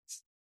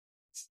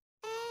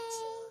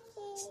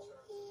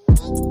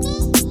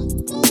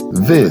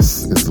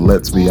This is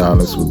Let's Be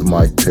Honest with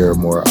Mike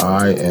Paramore.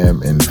 I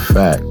am, in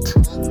fact,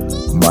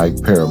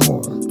 Mike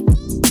Paramore.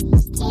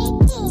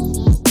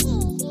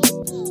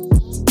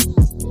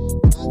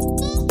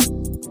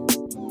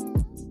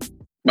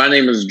 My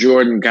name is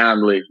Jordan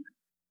Conley,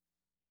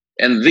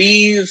 and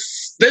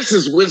this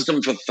is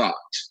Wisdom for Thought.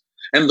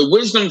 And the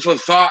wisdom for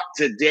thought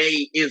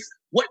today is,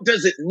 what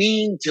does it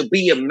mean to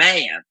be a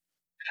man?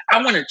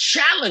 I want to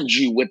challenge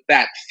you with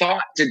that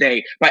thought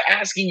today by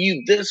asking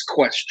you this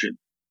question.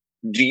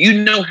 Do you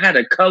know how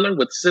to color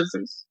with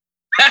scissors?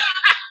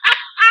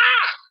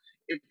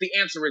 If the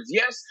answer is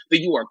yes,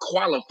 then you are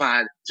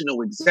qualified to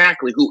know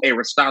exactly who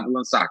Aristotle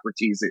and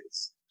Socrates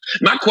is.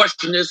 My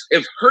question is,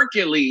 if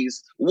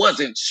Hercules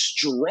wasn't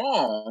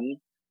strong,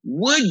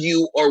 would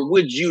you or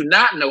would you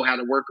not know how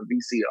to work a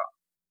VCR?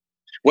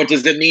 What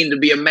does it mean to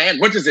be a man?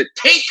 What does it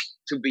take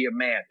to be a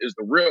man is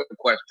the real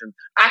question.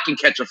 I can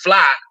catch a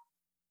fly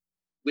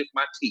with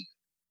my teeth.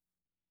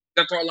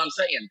 That's all I'm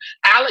saying.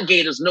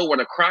 Alligators know what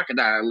a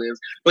crocodile is,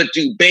 but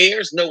do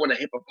bears know what a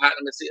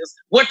hippopotamus is?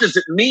 What does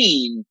it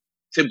mean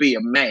to be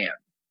a man?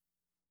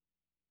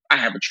 I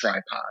have a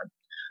tripod.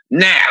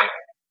 Now,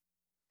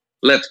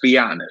 let's be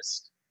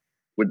honest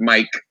with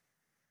Mike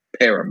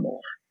Paramore.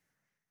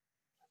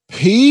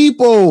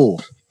 People,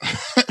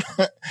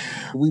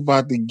 we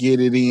about to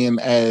get it in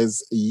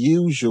as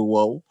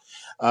usual.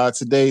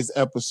 Today's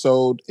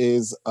episode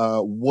is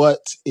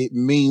what it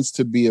means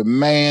to be a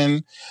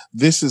man.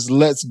 This is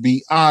Let's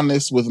Be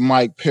Honest with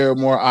Mike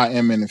Paramore. I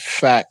am, in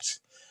fact,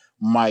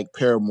 Mike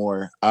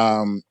Paramore.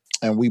 And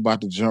we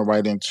about to jump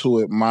right into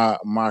it. My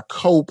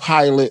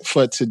co-pilot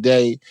for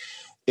today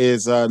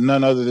is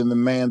none other than the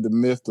man, the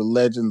myth, the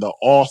legend, the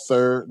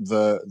author,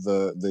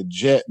 the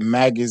Jet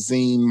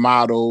magazine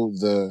model,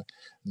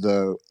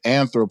 the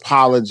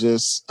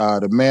anthropologist,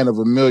 the man of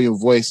a million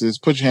voices.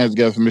 Put your hands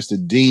together for Mr.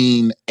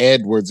 Dean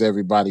Edwards,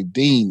 everybody.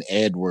 Dean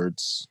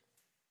Edwards.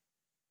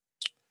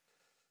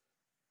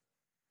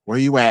 Where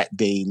you at,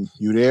 Dean?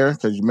 You there?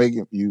 Because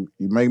you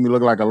make me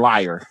look like a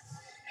liar.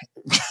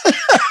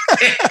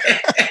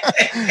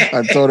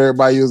 I told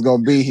everybody you was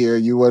gonna be here.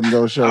 You wasn't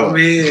gonna show up.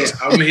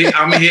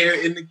 I'm here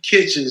in the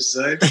kitchen,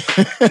 son.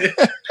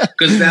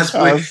 Because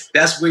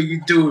that's where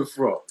you do it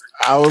from.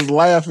 I was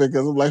laughing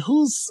because I'm like,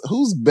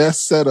 whose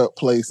best setup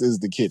place is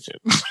the kitchen?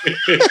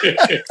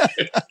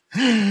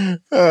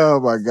 Oh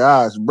my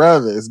gosh,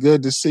 brother, it's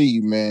good to see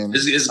you, man.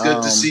 It's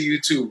good to see you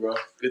too, bro.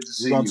 Good to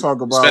see you. We're gonna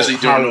talk about especially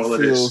during all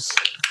of feels. this.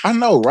 I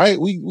know, right?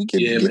 We get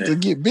to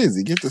get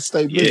busy, get to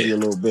stay busy a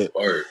little bit.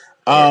 Word.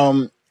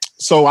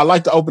 So I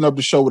like to open up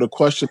the show with a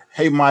question.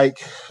 Hey,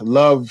 Mike,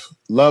 love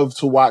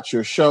to watch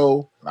your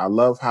show. I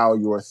love how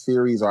your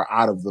theories are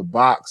out of the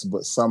box,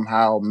 but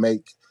somehow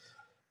make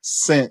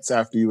sense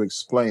after you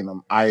explain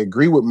them. I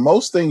agree with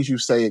most things you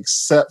say,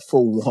 except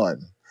for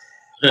one.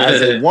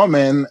 As a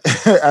woman,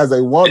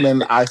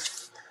 I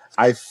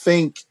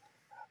think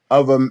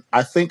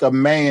a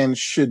man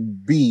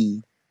should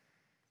be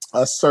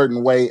a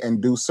certain way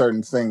and do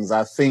certain things.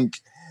 I think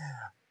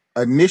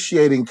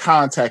initiating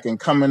contact and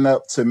coming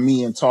up to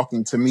me and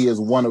talking to me is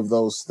one of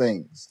those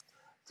things.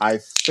 I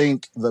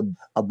think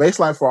a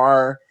baseline for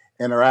our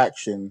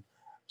interaction,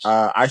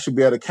 I should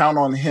be able to count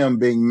on him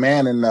being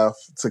man enough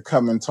to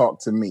come and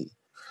talk to me.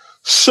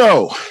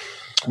 So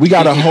we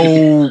got a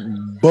whole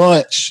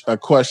bunch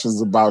of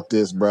questions about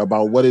this, bro,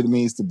 about what it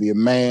means to be a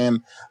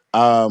man.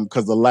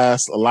 Because a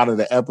lot of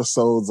the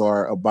episodes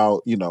are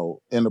about,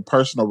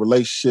 interpersonal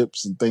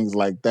relationships and things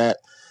like that.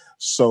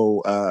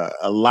 So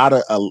a lot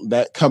of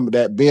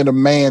that being a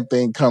man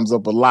thing comes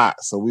up a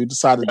lot. So we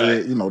decided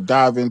to,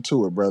 dive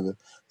into it, brother.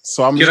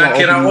 So I'm can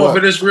I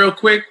offer this real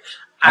quick?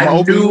 I'm gonna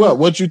open you up.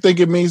 What you think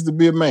it means to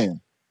be a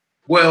man?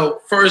 Well,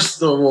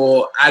 first of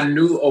all, I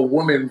knew a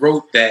woman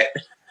wrote that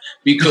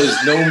because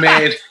no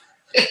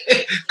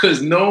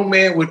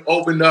man would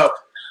open up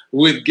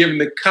with giving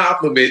the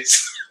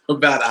compliments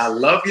about I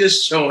love your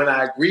show and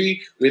I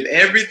agree with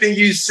everything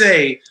you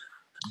say,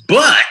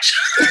 but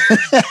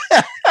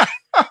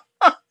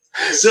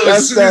so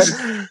that's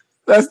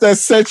that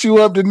set you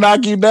up to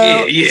knock you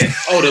down. Yeah.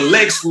 Oh, the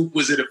leg swoop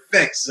was in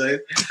effect, son.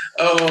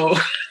 Oh,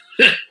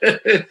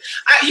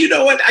 you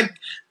know what?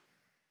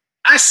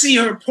 I see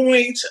her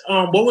point.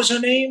 What was her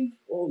name?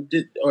 We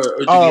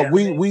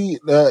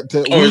do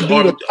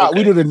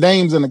the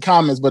names in the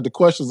comments, but the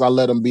questions I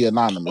let them be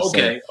anonymous.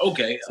 Okay.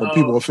 So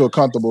people will feel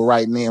comfortable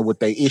writing in with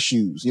their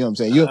issues. You know what I'm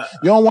saying? You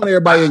don't want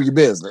everybody in your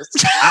business.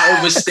 I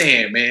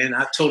understand, man.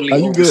 I totally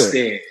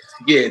understand.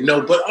 Yeah,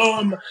 no, but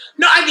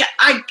no,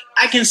 I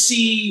can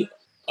see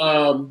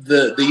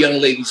the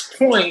young lady's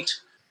point,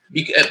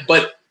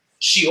 but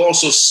she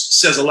also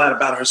says a lot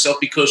about herself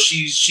because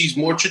she's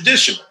more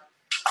traditional.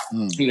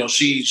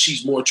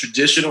 She's more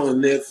traditional,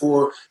 and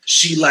therefore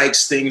she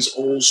likes things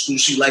old school.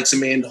 She likes a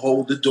man to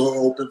hold the door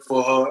open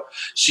for her.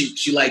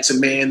 She likes a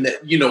man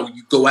that you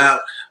go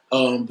out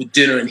with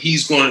dinner and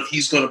he's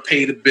gonna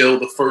pay the bill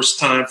the first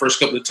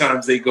couple of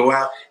times they go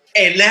out,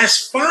 and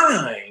that's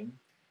fine.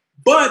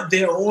 But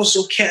there are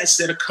also cats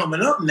that are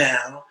coming up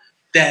now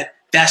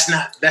that's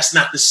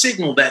not the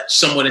signal that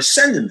someone is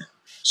sending them.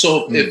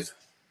 So if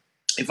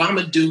I'm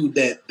a dude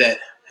that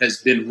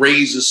has been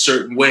raised a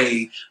certain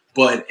way,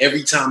 but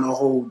every time I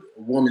hold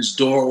a woman's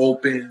door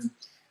open,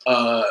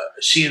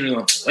 she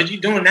what are you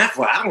doing that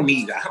for? I don't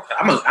need that.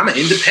 I'm an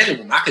independent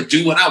woman. I can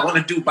do what I want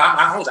to do, buy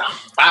my own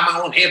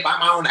hair, buy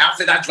my own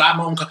outfit. I drive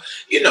my own car.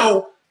 You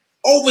know,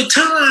 over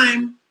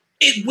time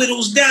it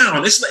whittles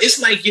down. It's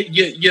like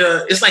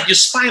it's like your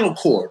spinal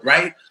cord,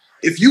 right?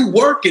 If you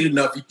work it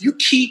enough, if you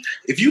keep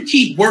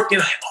working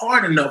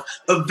hard enough,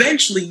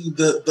 eventually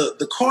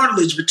the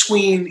cartilage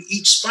between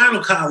each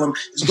spinal column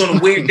is going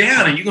to wear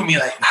down, and you're going to be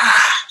like,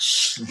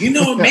 maybe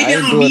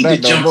I don't need to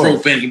jump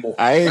rope anymore.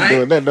 I ain't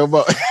doing that no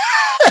more.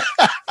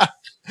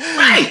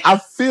 Right. I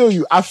feel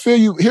you.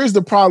 Here's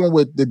the problem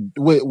with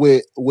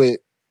with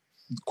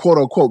quote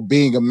unquote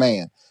being a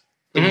man.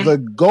 Mm-hmm. The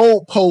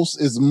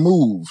goalpost is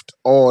moved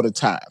all the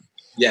time.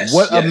 Yes,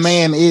 what a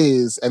man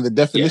is and the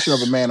definition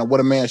of a man and what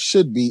a man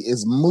should be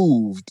is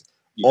moved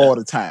all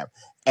the time.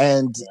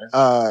 And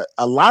a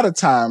lot of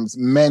times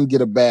men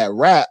get a bad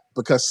rap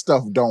because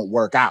stuff don't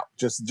work out.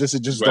 Just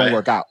don't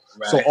work out.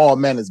 Right. So all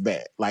men is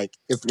bad. Like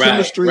if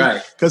chemistry,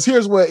 because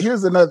here's one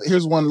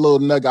little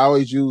nugget. I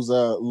always use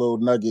little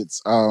nuggets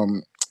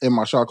in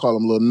my show. I call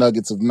them little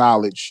nuggets of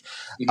knowledge.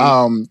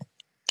 Mm-hmm.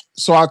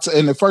 So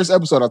in the first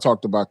episode I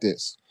talked about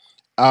this.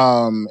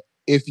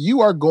 If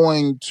you are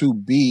going to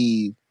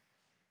be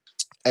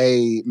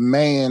a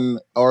man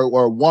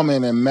or a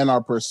woman and men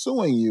are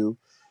pursuing you,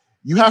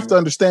 you have to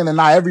understand that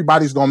not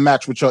everybody's going to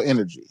match with your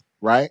energy,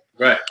 right?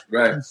 Right.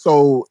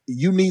 So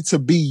you need to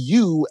be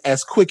you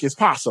as quick as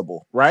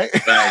possible, right?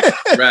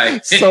 Right.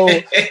 So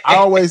I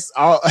always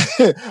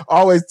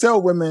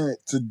tell women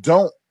to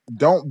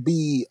don't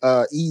be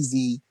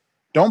easy,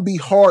 don't be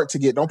hard to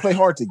get, don't play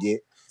hard to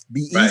get,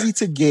 be easy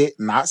to get,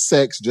 not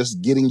sex,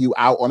 just getting you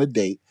out on a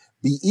date,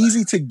 be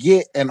easy to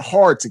get and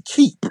hard to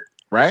keep,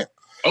 right?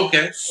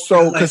 Okay.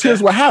 So, because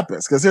here's what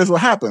happens.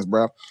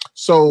 Bro.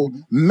 So,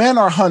 men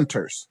are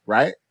hunters,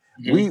 right?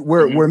 Mm-hmm.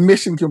 We're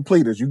mission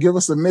completers. You give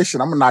us a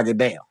mission, I'm gonna knock it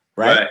down,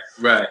 right?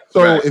 Right.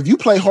 So, if you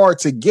play hard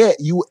to get,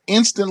 you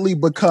instantly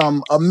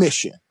become a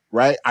mission,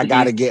 right? I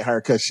gotta get her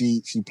because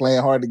she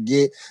playing hard to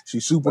get.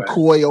 She's super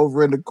coy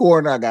over in the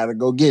corner. I gotta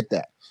go get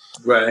that.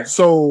 Right.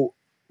 So,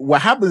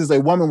 what happens is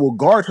a woman will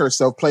guard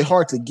herself, play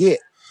hard to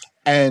get,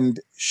 and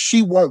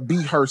she won't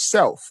be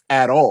herself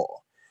at all.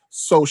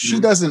 So she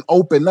doesn't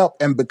open up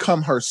and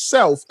become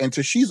herself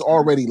until she's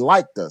already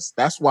liked us.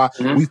 That's why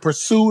we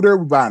pursued her.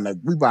 We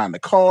buying the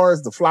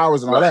cars, the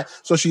flowers, and all that.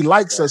 So she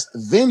likes us.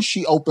 Then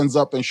she opens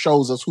up and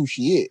shows us who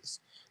she is,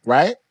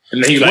 right?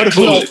 And then you like,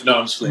 no,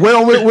 I'm just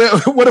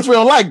what if we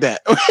don't like that?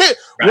 What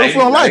if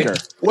we don't like her?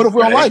 What if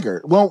we don't like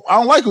her? Well, I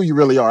don't like who you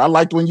really are. I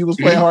liked when you was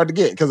playing hard to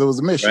get because it was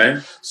a mission.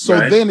 Right. So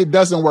then it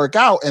doesn't work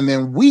out, and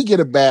then we get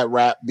a bad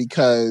rap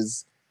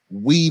because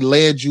we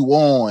led you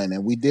on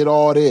and we did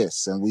all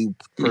this and we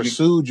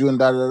pursued you and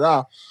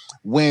da.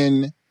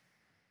 When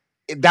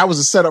that was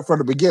a setup from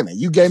the beginning.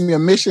 You gave me a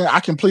mission.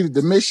 I completed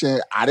the mission.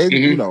 I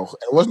didn't, there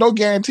was no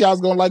guarantee I was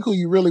going to like who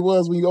you really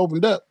was when you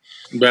opened up.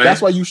 Right. That's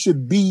why you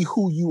should be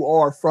who you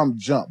are from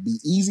jump. Be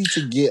easy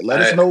to get. Let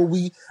us know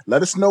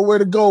where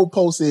the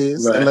goalpost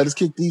is and let us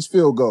kick these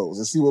field goals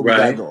and see what we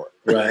got going.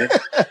 Right.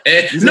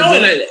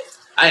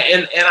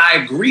 And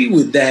I agree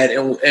with that,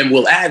 and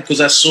will add, because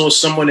I saw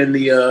someone in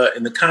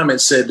the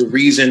comments said the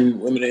reason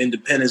women are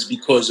independent is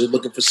because they're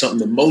looking for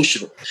something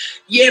emotional.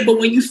 Yeah, but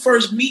when you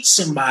first meet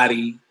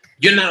somebody,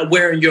 you're not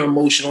wearing your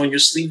emotion on your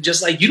sleeve.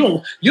 Just like you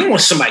don't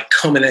want somebody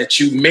coming at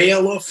you,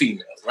 male or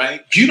female,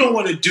 right? You don't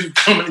want a dude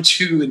coming at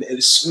you, and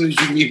as soon as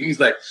you meet him, he's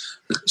like,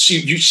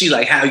 she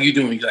like, how you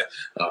doing? You're like,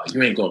 oh,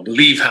 you ain't gonna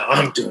believe how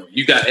I'm doing.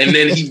 And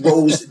then he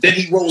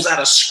rolls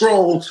out a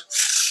scroll.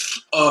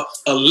 A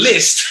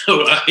list.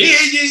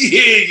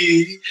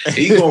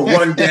 He's gonna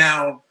run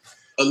down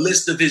a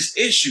list of his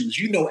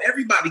issues.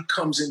 Everybody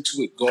comes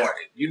into it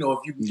guarded.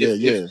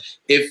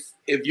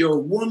 If you're a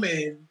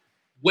woman,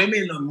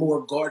 women are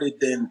more guarded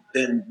than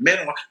men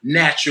are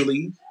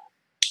naturally,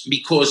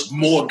 because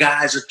more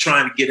guys are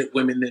trying to get at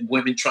women than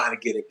women trying to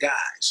get at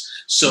guys.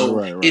 So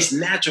it's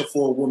natural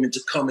for a woman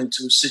to come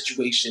into a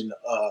situation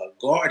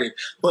guarded.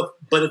 But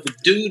if a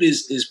dude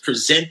is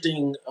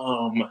presenting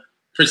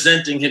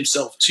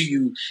himself to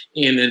you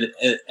in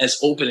as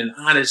open and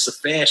honest a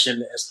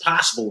fashion as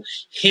possible,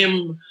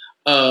 him,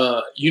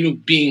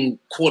 being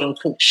quote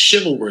unquote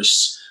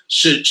chivalrous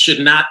should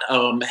not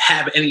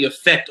have any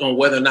effect on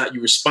whether or not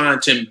you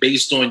respond to him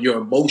based on your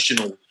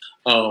emotional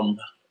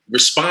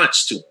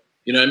response to him.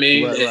 You know what I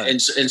mean? Right.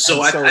 And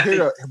so I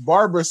think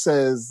Barbara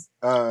says,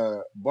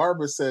 so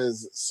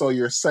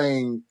you're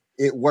saying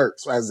it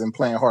works, as in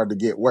playing hard to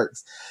get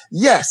works.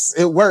 Yes,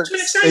 it works.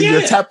 And you're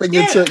tapping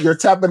into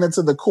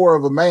the core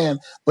of a man,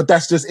 but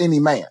that's just any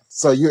man.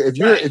 So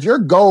if your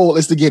goal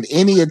is to get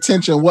any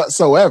attention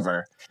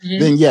whatsoever,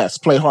 then yes,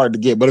 play hard to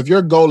get. But if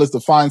your goal is to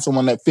find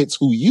someone that fits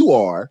who you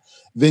are,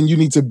 then you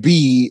need to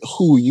be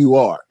who you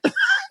are.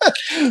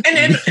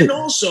 and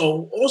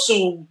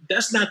also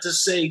that's not to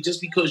say just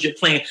because you're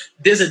playing,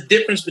 there's a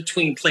difference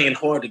between playing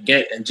hard to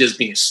get and just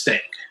being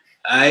stank.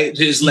 All right,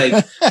 it's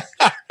like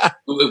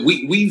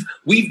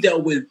we've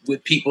dealt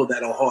with people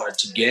that are hard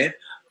to get.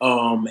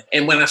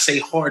 And when I say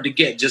hard to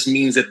get, just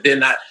means that they're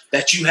not,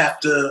 that you have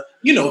to,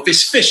 if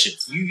it's fishing,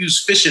 you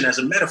use fishing as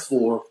a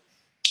metaphor.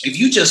 If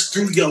you just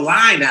threw your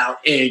line out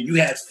and you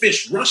had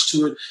fish rush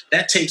to it,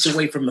 that takes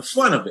away from the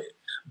fun of it.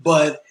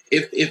 But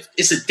if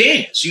it's a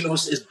dance,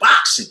 it's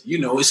boxing,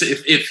 it's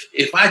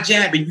if I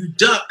jab and you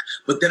duck,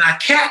 but then I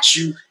catch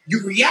you,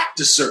 you react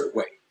a certain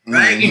way,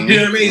 right? Mm-hmm. You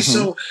know what I mean?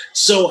 Mm-hmm.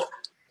 So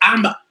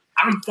I'm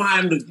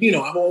fine with,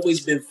 I've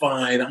always been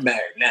fine. I'm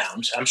married now.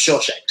 I'm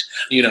Shawshanked,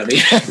 you know what I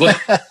mean?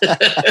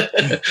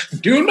 But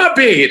doing my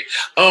bid.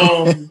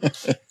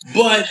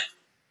 But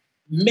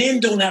men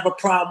don't have a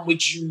problem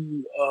with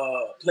you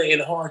playing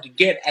hard to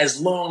get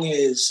as long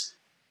as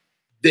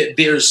that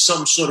there's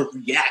some sort of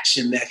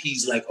reaction that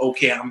he's like,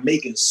 okay, I'm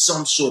making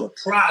some sort of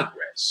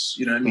progress.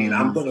 You know what I mean?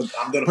 Mm-hmm. I'm gonna.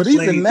 But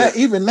play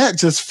even that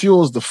just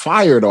fuels the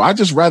fire, though. I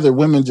just rather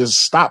women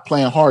just stop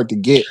playing hard to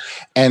get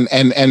and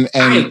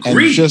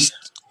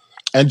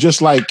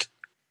just like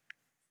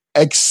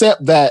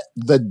accept that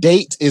the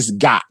date is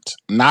got,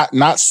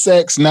 not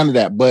sex, none of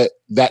that, but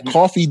that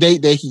coffee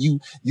date that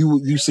you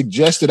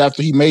suggested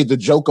after he made the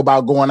joke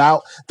about going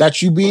out,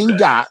 that you being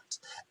got,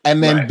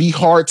 and then be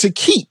hard to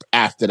keep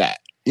after that.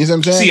 You know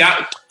what I'm saying? See,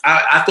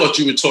 I thought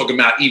you were talking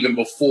about even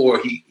before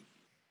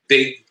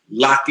they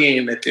lock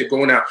in that they're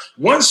going out.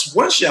 Once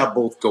y'all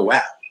both go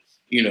out,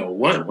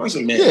 once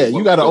a man. Yeah,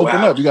 you got to open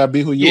up. You got to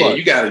be who you are.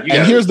 You got to.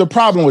 And here's the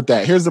problem with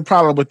that.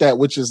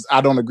 Which is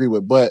I don't agree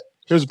with. But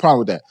here's the problem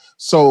with that.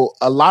 So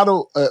a lot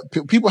of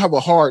people have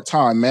a hard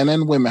time. Men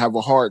and women have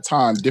a hard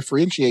time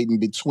differentiating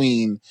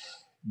between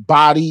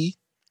body,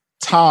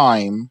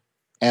 time,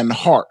 and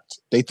heart.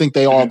 They think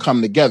they all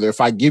come together.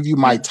 If I give you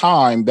my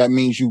time, that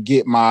means you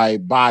get my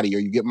body or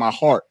you get my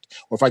heart.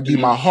 Or if I give you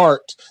my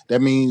heart,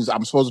 that means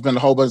I'm supposed to spend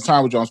a whole bunch of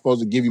time with you. I'm supposed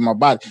to give you my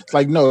body. It's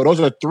like, no, those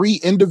are three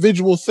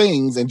individual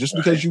things. And just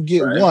because you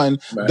get one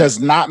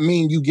does not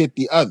mean you get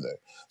the other.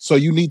 So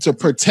you need to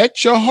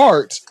protect your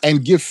heart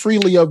and give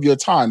freely of your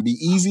time. Be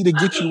easy to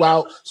get you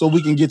out so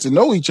we can get to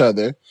know each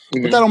other.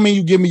 But that don't mean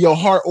you give me your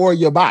heart or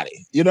your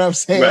body. You know what I'm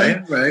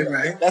saying?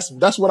 Right.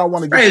 That's what I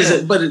want to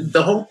get. But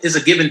the whole is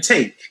a give and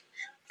take.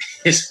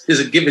 Is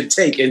a give and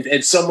take,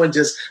 and someone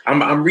just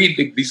I'm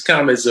reading these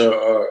comments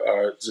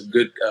are some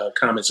good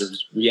comments or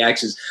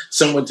reactions.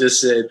 Someone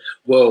just said,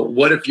 "Well,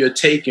 what if you're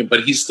taken,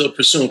 but he's still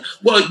pursuing?"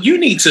 Well, you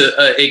need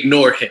to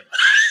ignore him.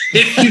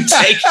 If you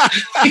take,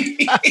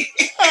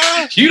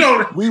 you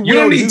don't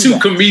need two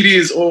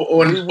comedians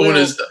on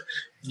his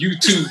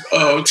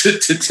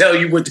YouTube to tell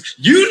you what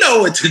you know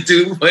what to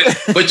do,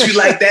 but you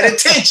like that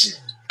attention.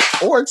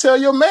 Or tell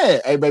your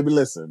man, "Hey, baby,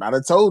 listen, I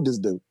done told this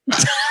dude."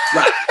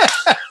 Right.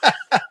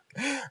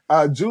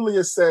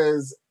 Julia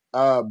says,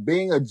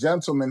 being a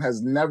gentleman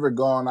has never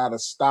gone out of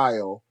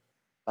style.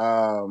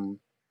 I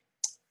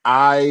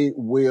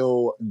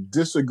will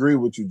disagree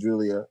with you,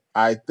 Julia.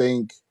 I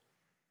think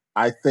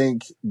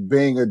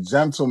being a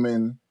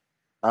gentleman,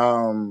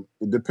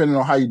 depending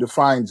on how you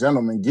define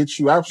gentleman, gets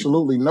you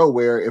absolutely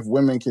nowhere if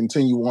women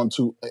continue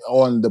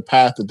on the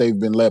path that they've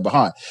been led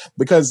behind.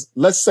 Because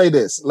let's say,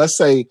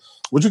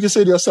 would you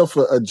consider yourself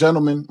a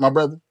gentleman, my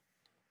brother?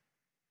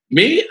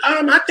 Me?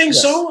 I think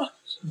so.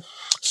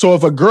 So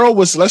if a girl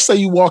was, let's say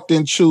you walked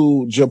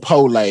into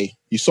Chipotle,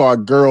 you saw a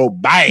girl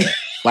bad,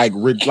 like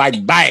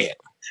bad.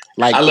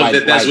 Like I love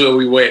that that's where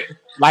we went.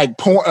 Like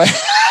pour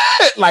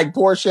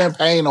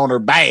champagne on her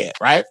bad,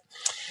 right?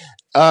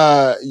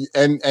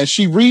 And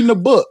she reading a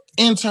book,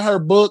 into her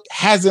book,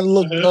 hasn't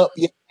looked up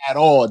yet at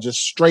all,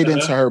 just straight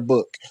into her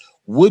book.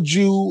 Would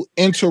you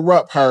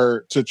interrupt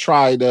her to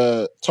try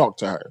to talk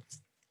to her?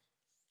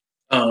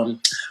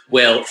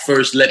 Well,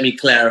 first, let me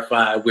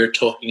clarify. We're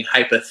talking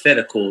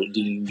hypothetical,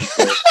 Dean,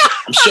 because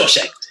I'm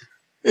Shawshanked.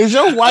 Is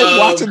your wife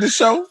watching the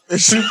show?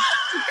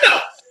 No,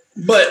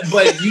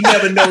 but you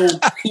never know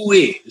who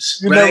is.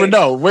 You never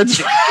know. You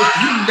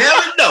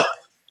never know,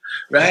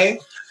 right?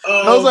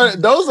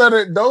 Those are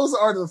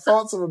the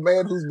thoughts of a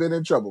man who's been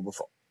in trouble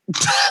before.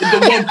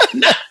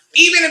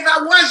 Even if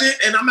I wasn't,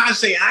 and I'm not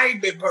saying I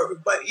ain't been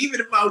perfect, but even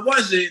if I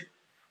wasn't,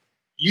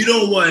 you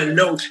don't want to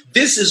know.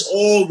 This is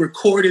all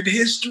recorded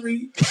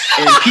history,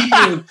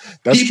 and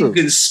people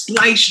can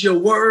splice your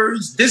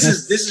words.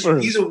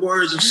 These are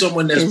words of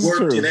someone that's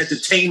worked in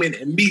entertainment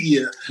and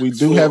media. We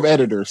do have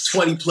editors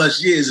 20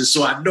 plus years, and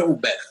so I know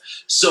better.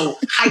 So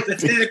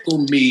hypothetical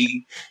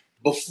me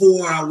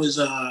before I was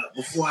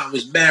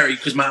married,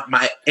 because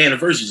my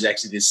anniversary is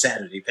actually this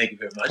Saturday. Thank you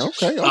very much.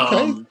 Okay.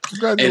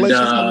 Congratulations,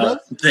 my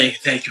brother.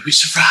 Thank you. We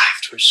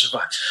survived.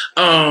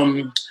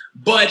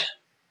 But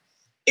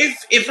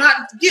if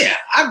I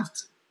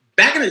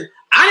back in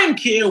I didn't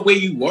care where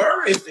you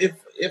were. If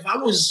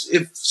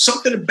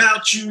something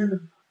about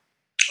you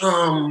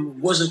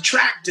was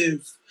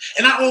attractive,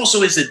 and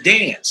it's a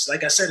dance.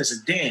 Like I said, it's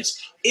a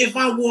dance. If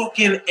I walk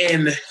in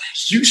and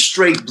you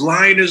straight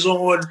blinders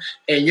on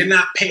and you're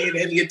not paying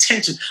any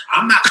attention,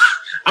 I'm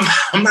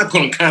I'm not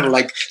going to kind of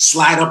like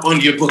slide up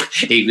on your book.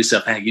 Hey, what's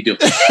up? How you doing?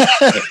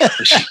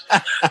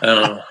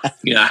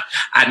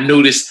 I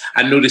noticed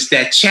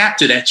that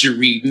chapter that you're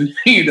reading.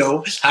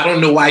 I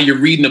don't know why you're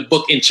reading a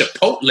book in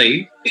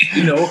Chipotle.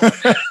 Of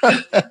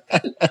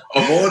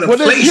all the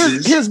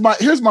places. Here's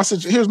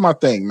my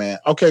thing, man.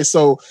 Okay,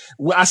 so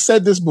I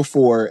said this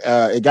before.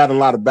 It got a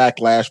lot of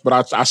backlash,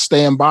 but I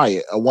stand by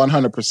it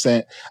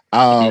 100%.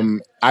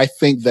 I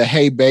think the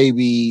Hey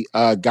Baby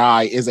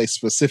guy is a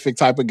specific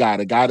type of guy.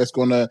 The guy that's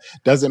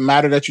doesn't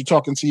matter that you're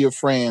talking to your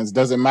friends,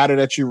 doesn't matter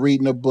that you're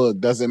reading a book,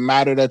 doesn't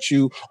matter that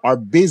you are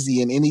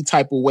busy in any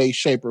type of way,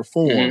 shape, or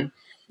form,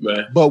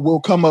 right. But will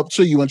come up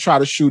to you and try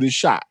to shoot his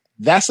shot.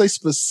 That's a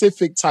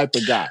specific type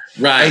of guy.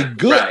 Right.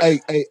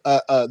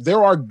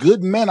 There are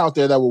good men out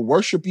there that will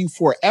worship you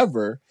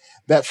forever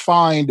that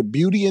find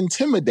beauty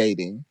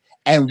intimidating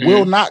and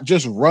will not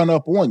just run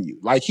up on you.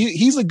 Like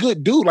he's a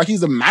good dude, like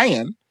he's a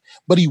man,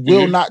 but he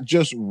will not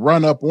just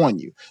run up on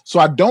you. So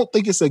I don't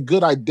think it's a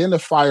good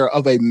identifier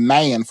of a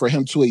man for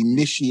him to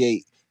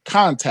initiate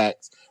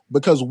contact,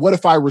 because what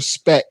if I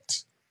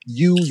respect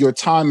you, your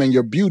time, and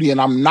your beauty,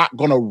 and I'm not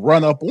going to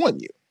run up on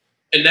you?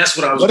 And that's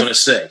what I was going to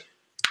say.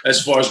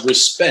 As far as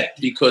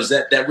respect, because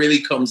that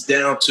really comes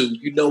down to,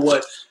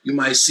 what, you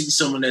might see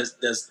someone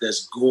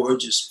that's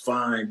gorgeous,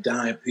 fine,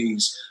 dime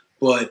piece,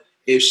 but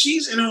if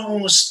she's in her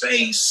own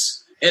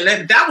space, and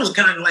that was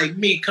kind of like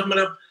me coming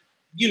up,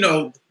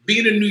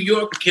 being a New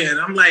York kid,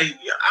 I'm like,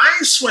 I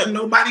ain't sweating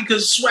nobody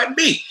because sweat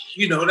me.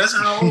 That's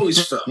how I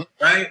always felt,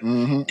 right?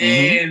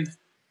 And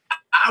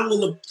I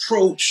will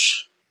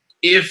approach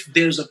if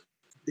there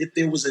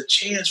was a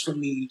chance for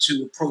me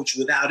to approach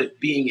without it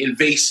being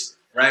invasive.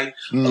 Right.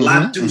 A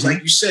lot of dudes,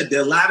 like you said,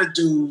 there are a lot of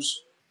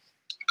dudes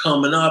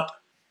coming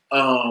up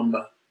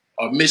are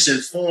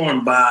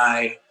misinformed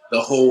by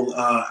the whole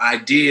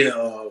idea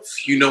of,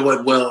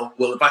 well,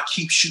 if I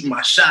keep shooting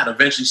my shot,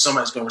 eventually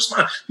somebody's going to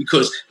respond,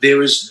 because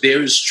there is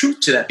truth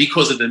to that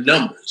because of the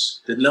numbers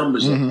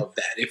of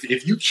that.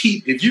 If you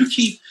keep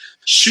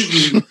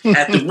shooting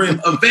at the rim,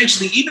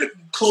 eventually, even if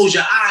you close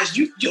your eyes,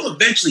 you'll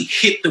eventually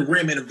hit the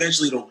rim and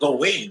eventually it'll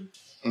go in,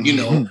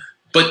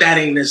 But that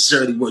ain't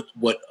necessarily what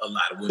a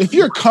lot of women. If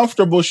you're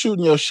comfortable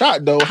shooting your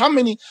shot, though, how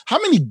many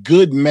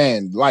good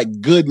men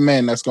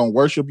that's gonna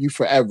worship you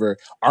forever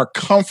are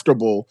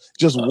comfortable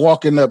just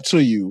walking up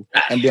to you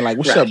and being like,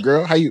 "What's up,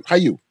 girl? How you?"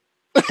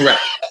 Right.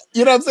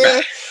 You know what I'm saying?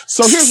 Right.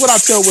 So here's what I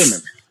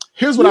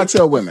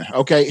tell women.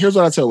 Okay, here's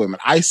what I tell women.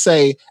 I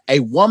say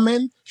a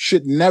woman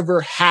should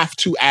never have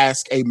to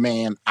ask a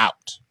man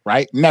out.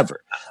 Right?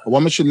 Never. A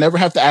woman should never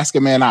have to ask a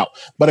man out.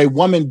 But a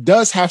woman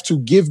does have to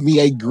give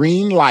me a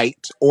green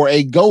light or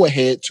a go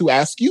ahead to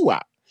ask you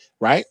out.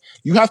 Right?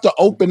 You have to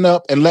open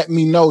up and let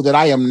me know that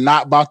I am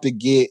not about to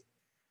get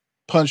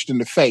punched in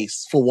the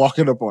face for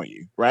walking up on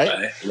you.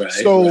 Right?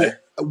 So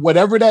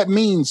whatever that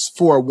means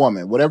for a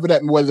woman,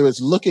 whether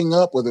it's looking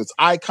up, whether it's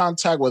eye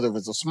contact, whether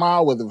it's a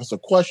smile, whether it's a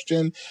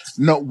question,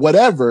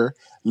 whatever,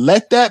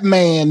 let that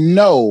man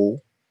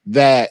know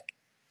that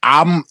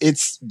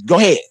go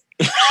ahead.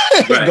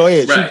 Go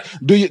ahead. Right.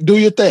 Do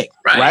your thing.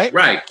 Right.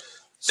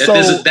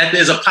 That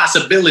there's a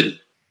possibility.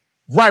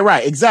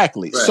 Right.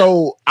 Exactly. Right.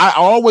 So I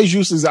always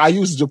use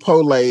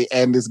Chipotle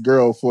and this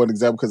girl for an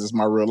example because it's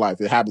my real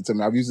life. It happened to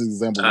me. I've used this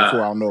example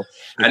before. I don't know.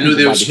 I knew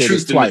there was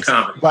truth in the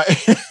comedy.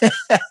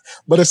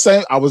 But the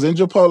same. I was in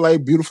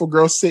Chipotle, beautiful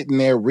girl sitting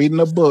there reading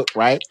a book,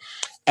 right?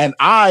 And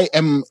I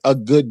am a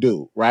good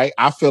dude, right?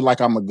 I feel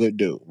like I'm a good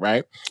dude,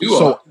 right? You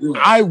are.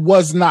 I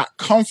was not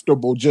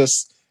comfortable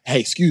just. Hey,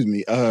 excuse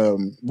me.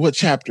 What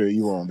chapter are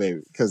you on,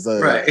 baby? Because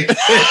right,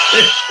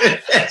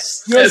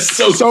 that's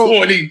so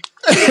corny.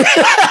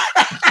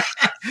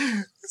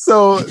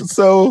 So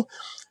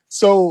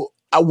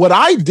what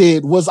I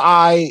did was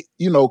I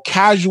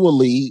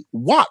casually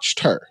watched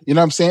her. You know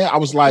what I'm saying? I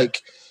was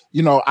like,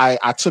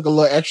 I took a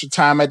little extra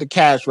time at the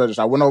cash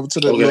register. I went over to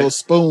the little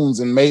spoons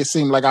and made it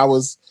seem like I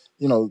was,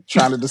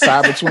 trying to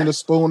decide between the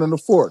spoon and the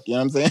fork. You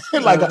know what I'm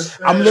saying? Like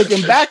I'm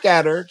looking back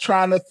at her,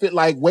 trying to fit,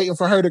 like waiting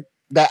for her to.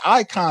 That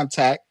eye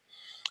contact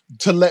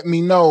to let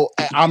me know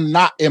I'm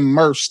not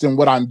immersed in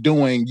what I'm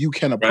doing. You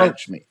can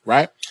approach me,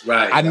 right?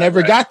 I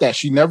never got that.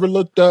 She never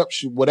looked up.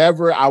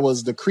 Whatever. I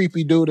was the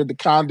creepy dude at the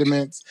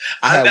condiments.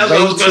 I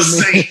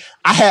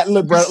had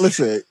look, bro.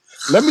 Listen,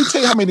 let me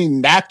tell you how many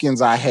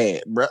napkins I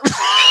had, bro.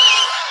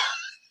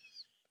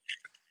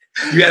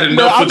 You had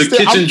enough for the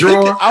kitchen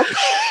drawer. I'm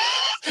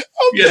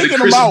picking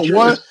them out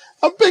one.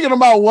 I'm picking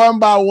them out one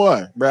by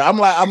one, bro.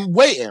 I'm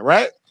waiting,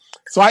 right?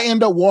 So I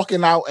end up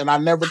walking out and I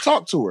never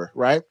talked to her,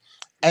 right?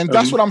 And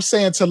that's what I'm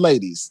saying to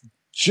ladies.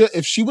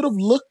 If she would have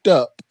looked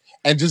up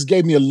and just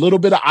gave me a little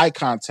bit of eye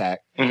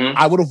contact,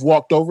 I would have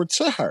walked over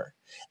to her.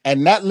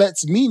 And that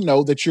lets me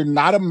know that you're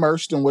not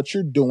immersed in what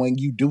you're doing.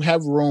 You do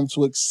have room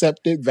to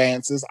accept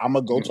advances. I'm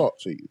going to go talk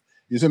to you.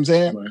 You see what I'm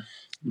saying? Right.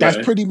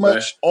 That's pretty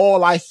much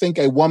all I think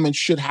a woman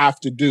should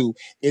have to do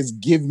is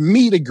give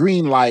me the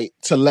green light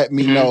to let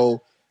me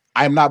know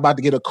I'm not about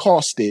to get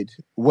accosted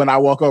when I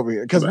walk over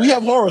here. Because we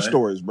have horror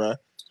stories, bro.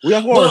 We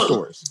have horror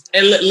stories.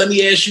 And let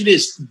me ask you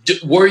this: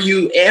 were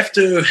you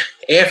after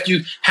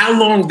you? How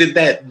long did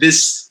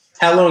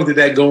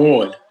that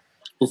go on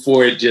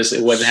before it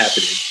wasn't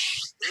happening?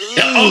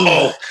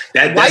 Oh,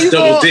 that's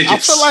double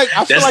digits.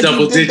 I feel like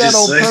you did that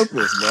on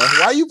purpose, bro.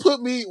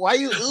 Why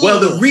you? Well,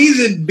 the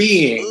reason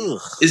being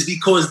is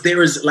because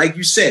there is, like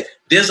you said,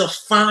 there's a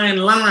fine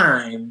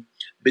line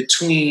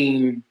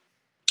between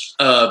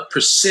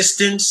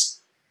persistence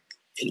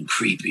and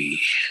creepy,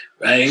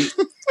 right?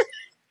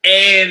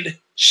 And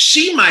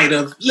she might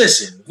have,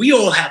 listen, we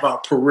all have our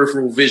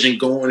peripheral vision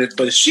going,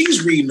 but if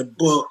she's reading a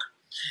book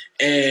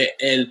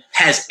and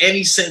has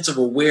any sense of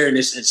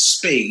awareness in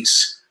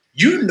space,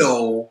 you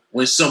know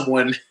when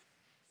someone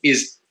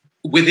is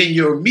within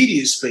your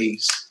immediate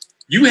space,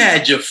 you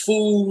had your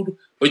food,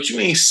 but you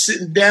ain't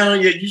sitting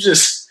down yet. You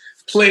just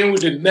playing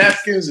with the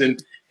napkins and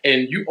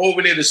you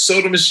over there the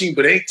soda machine,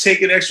 but ain't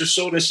taking extra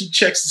soda. She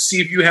checks to see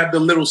if you have the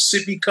little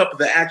sippy cup of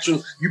the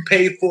actual, you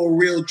paid for a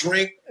real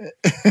drink.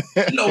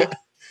 You know,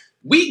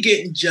 we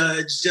getting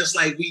judged just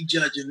like we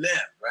judging them,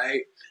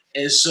 right?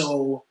 And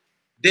so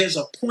there's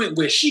a point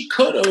where she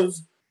could have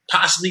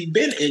possibly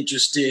been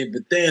interested,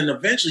 but then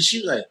eventually she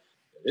was like,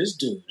 this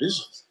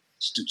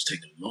dude's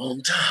taking a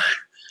long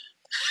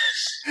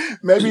time.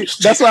 Maybe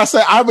that's why I say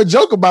I have a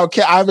joke about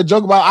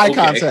eye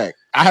contact.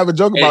 I have a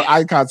joke about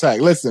eye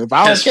contact. Listen, if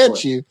I don't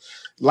catch you,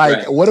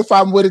 what if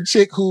I'm with a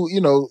chick who,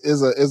 you know,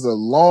 is a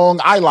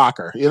long eye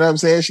locker? You know what I'm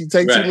saying? She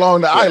takes too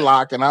long to eye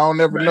lock, and I don't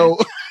never know.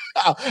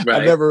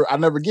 I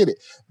never get it.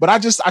 But I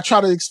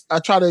try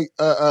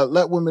to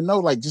let women know,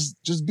 like,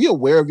 just be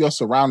aware of your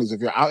surroundings.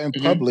 If you're out in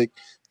public,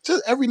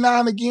 just every now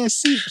and again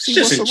see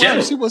what's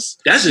around.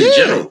 That's in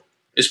general.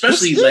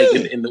 Especially like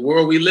in the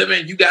world we live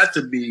in, you got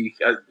to be.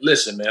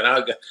 Listen, man.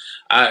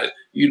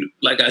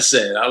 Like I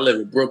said, I live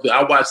in Brooklyn.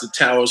 I watch the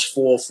towers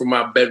fall from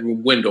my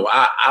bedroom window.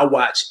 I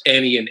watch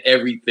any and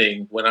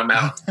everything when I'm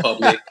out in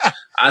public.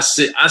 I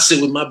sit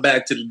with my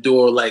back to the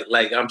door,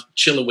 like I'm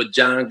chilling with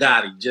John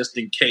Gotti, just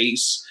in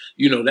case.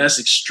 You know, that's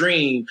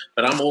extreme,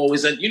 but I'm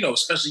always, you know,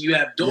 especially you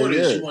have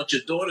daughters, you want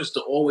your daughters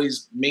to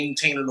always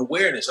maintain an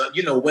awareness,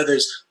 you know, whether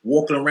it's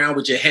walking around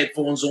with your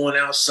headphones on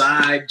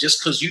outside, just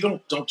because you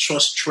don't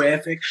trust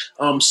traffic.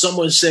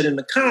 Someone said in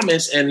the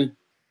comments, and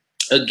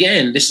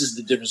again, this is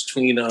the difference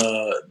between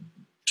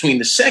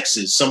the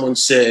sexes. Someone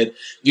said,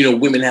 you know,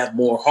 women have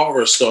more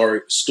horror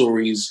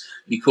stories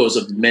because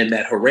of the men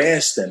that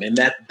harass them. And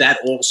that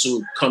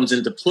also comes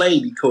into play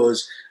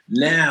because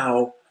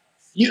now,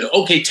 you know,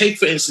 okay, take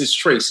for instance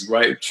Tracy,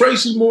 right?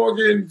 Tracy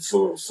Morgan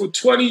for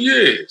 20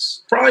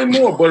 years, probably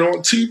more, but on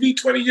TV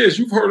 20 years,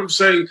 you've heard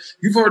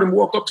him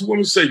walk up to women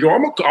and say, yo,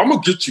 I'm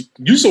gonna get you.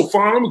 You so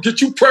fine, I'm gonna get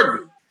you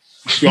pregnant.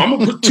 Yo, I'm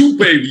gonna put 2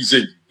 babies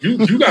in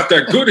you. You got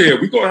that good hair.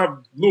 We're gonna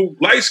have little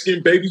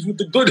light-skinned babies with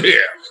the good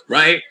hair,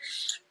 right?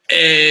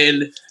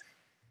 And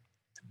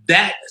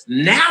that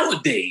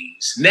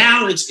nowadays,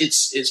 now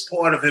it's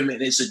part of him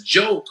and it's a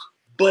joke.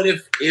 But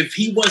if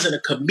he wasn't a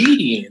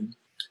comedian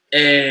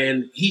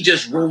and he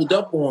just rolled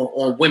up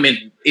on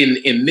women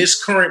in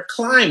this current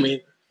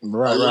climate, a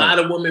lot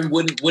of women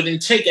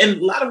wouldn't take,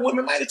 and a lot of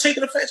women might have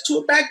taken offense to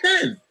it back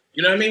then.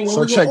 You know what I mean?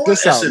 So check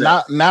this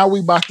out. Now we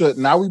about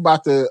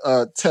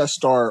to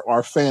test our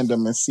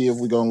fandom and see if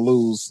we're gonna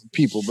lose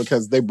people,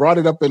 because they brought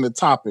it up in the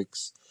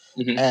topics,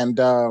 and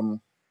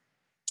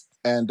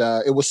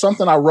it was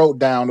something I wrote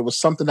down. It was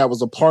something that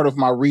was a part of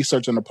my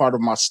research and a part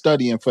of my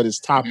studying for this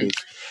topic,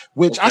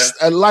 which I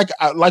like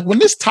when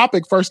this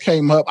topic first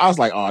came up, I was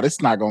like, oh, this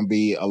is not going to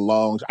be a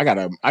long, I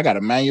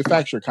gotta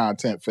manufacture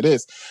content for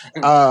this.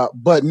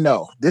 But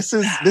no, this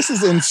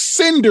is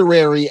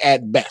incendiary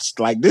at best.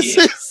 Like this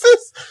is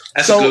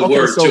that's a good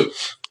word too.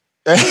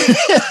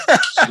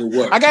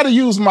 I got to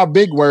use my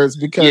big words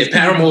because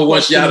Paramore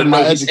wants y'all to know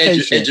my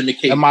education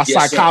and my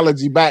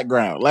psychology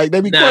background. Like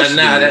they be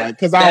questioning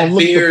because I don't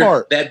look the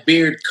part. That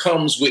beard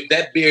comes with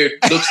that beard.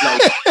 Looks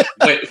like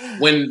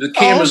when the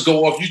cameras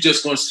go off, you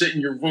just gonna sit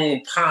in your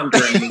room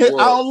pondering the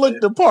world. I don't look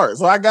the part,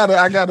 so I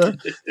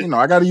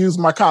gotta use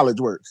my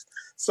college words.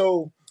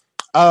 So,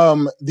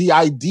 the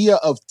idea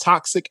of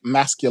toxic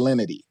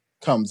masculinity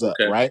comes up,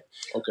 right?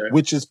 Okay.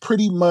 Which is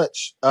pretty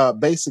much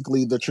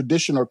basically the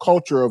tradition or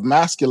culture of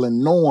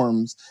masculine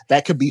norms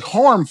that could be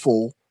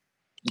harmful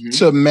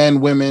to men,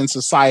 women,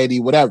 society,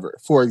 whatever.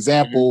 For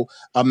example,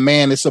 a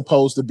man is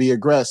supposed to be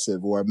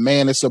aggressive, or a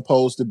man is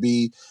supposed to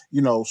be,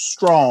 you know,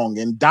 strong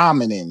and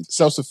dominant,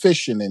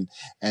 self-sufficient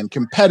and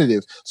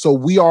competitive. So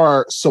we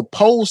are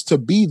supposed to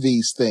be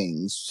these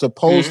things,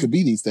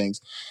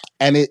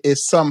 and it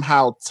is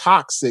somehow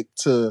toxic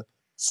to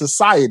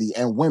society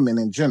and women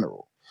in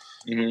general.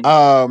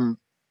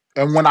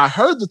 And when I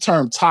heard the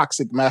term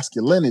toxic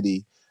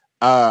masculinity,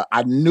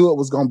 I knew it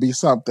was going to be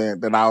something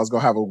that I was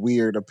going to have a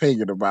weird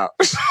opinion about.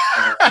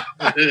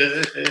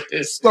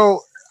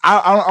 So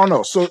I don't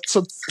know. So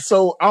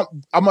I'm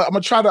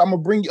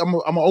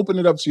gonna open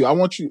it up to you. I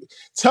want you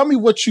tell me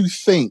what you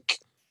think.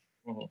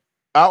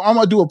 I'm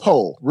gonna do a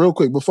poll real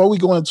quick before we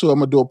go into it. I'm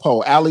gonna do a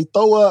poll. Allie,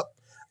 throw up.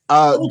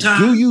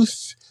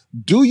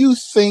 Do you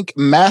think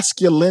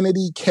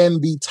masculinity can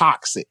be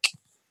toxic?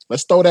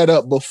 Let's throw that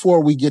up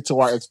before we get to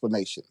our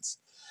explanations.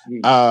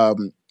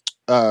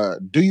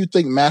 Do you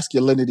think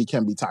masculinity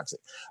can be toxic?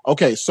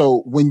 Okay,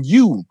 so when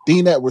you,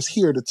 Dean Edwards,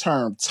 hear the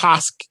term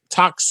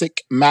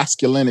toxic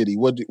masculinity,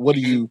 what do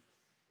you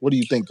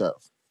think of?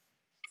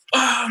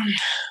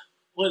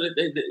 Well,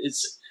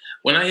 it's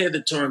when I hear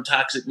the term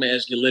toxic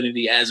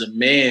masculinity as a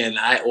man,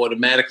 I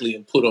automatically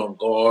am put on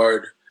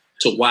guard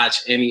to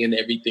watch any and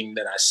everything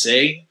that I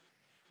say,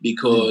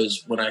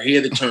 because when I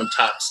hear the term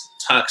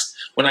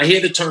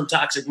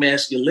toxic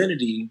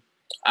masculinity,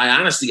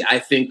 I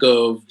think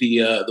of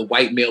the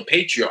white male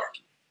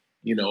patriarchy,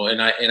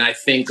 and I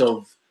think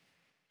of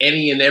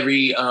any and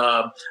every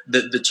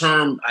the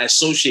term I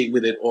associate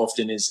with it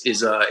often is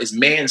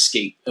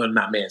manscape,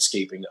 not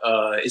manscaping,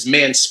 is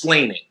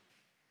mansplaining,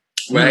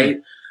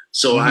 right?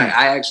 So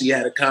I actually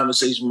had a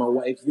conversation with my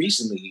wife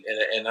recently,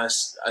 and I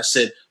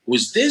said,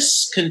 was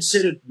this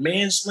considered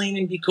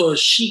mansplaining? Because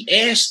she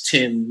asked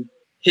him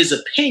his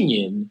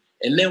opinion,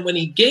 and then when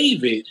he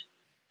gave it,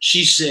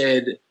 she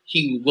said,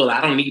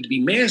 I don't need to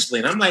be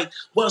mansplaining. I'm like,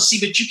 well, see,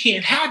 but you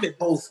can't have it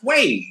both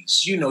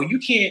ways. You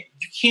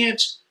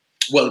can't,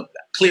 well,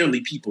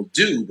 clearly people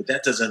do, but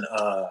that doesn't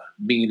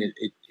mean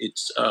it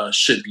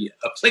should be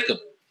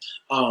applicable.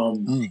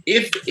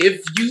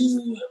 If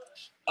you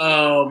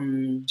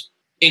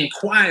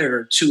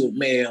inquire to a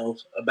male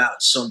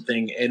about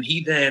something and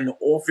he then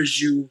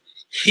offers you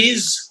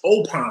his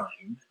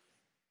opine,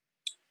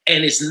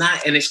 and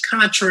it's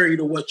contrary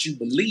to what you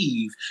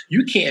believe,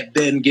 you can't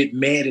then get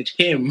mad at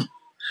him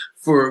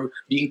for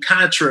being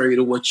contrary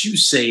to what you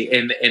say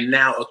and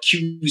now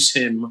accuse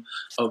him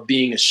of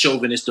being a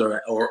chauvinist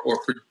or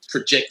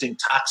projecting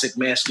toxic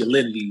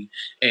masculinity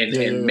and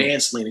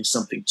mansplaining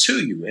something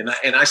to you. And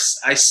I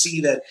see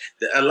that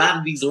a lot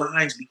of these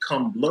lines have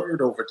become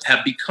blurred over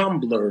time,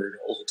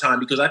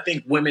 because I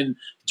think women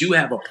do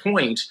have a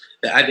point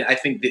that I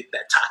think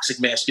that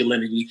toxic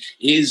masculinity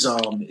is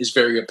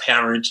very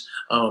apparent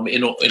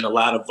in a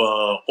lot of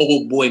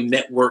old boy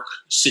network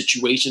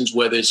situations,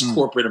 whether it's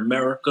corporate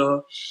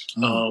America,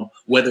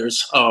 whether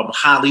it's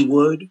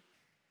Hollywood,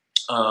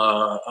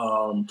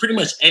 pretty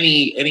much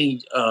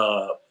any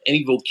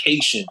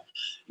vocation.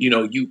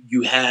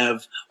 You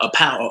have a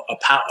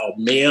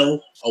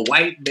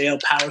white male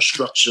power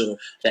structure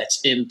that's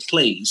in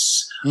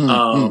place.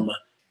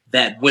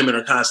 That women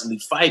are constantly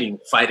fighting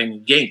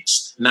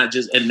against, not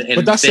just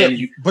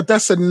but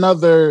that's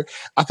another.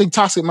 I think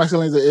toxic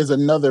masculinity is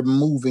another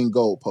moving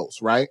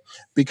goalpost, right?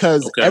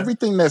 Because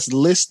everything that's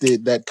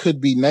listed that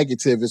could be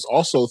negative is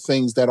also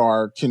things that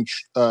are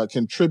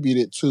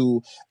contributed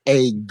to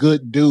a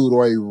good dude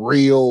or a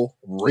real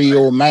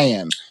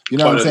man. You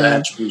know what I'm saying?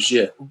 Attributes,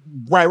 yeah.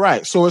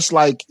 Right. So it's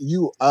like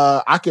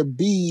I could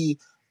be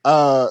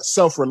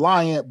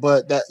self-reliant,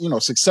 but that,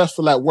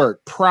 successful at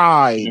work,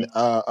 pride,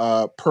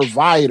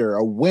 provider,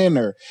 a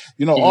winner,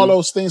 all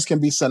those things can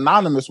be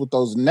synonymous with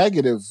those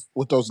negative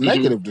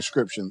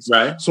descriptions.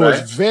 Right. So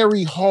it's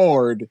very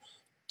hard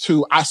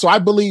to, I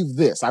believe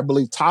this, I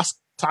believe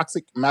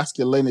toxic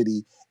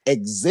masculinity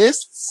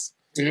exists,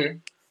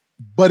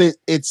 but it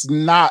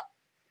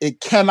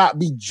cannot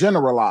be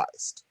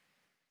generalized.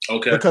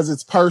 Okay. Because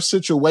it's per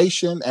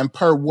situation and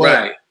per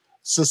what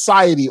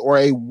society or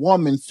a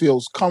woman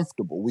feels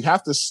comfortable. We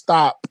have to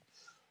stop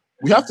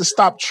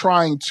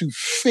trying to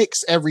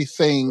fix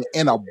everything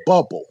in a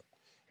bubble.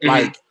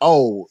 Like,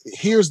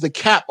 here's the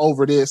cap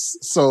over this,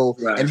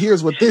 and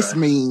here's what this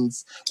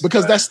means,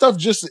 because that stuff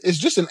is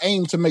just an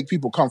aim to make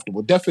people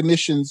comfortable.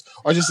 Definitions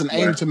are just an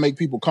aim to make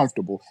people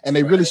comfortable, and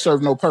they really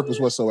serve no purpose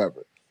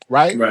whatsoever.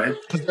 Right?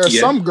 Because there are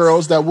some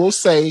girls that will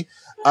say,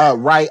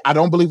 I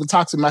don't believe in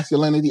toxic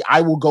masculinity. I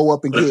will go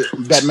up and get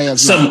that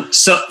man's some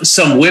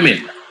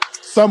women.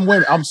 Some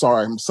women, I'm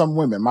sorry, some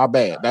women, my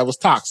bad. That was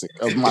toxic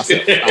of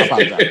myself. I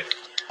apologize.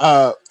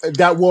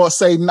 That will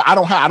say,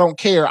 I don't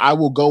care. I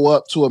will go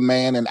up to a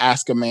man and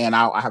ask a man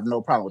out. I have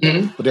no problem with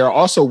that. But there are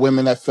also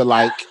women that feel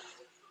like,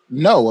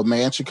 no, a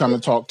man should come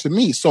and talk to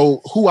me.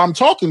 So who I'm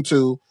talking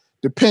to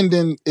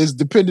depending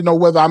on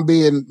whether I'm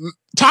being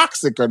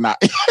toxic or not.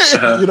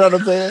 You know what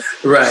I'm saying?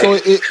 Right. So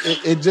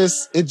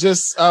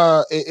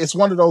it's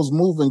one of those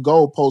moving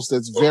goalposts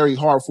that's very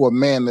hard for a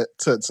man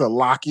to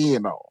lock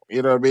in on.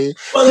 You know what I mean?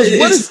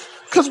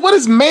 Because what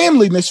is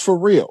manliness for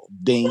real,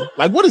 Dean?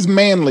 Like, what is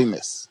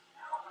manliness?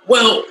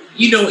 Well,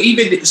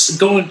 even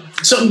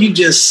something you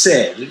just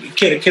said.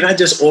 Can I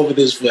just offer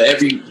this for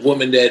every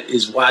woman that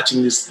is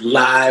watching this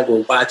live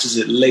or watches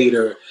it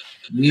later?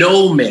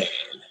 No man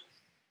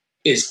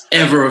is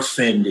ever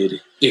offended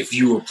if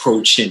you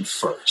approach him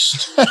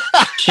first.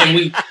 Can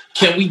we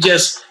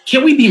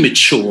be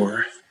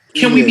mature?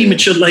 Can we be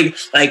mature?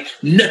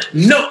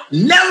 No,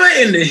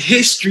 never in the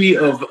history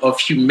of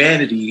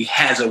humanity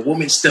has a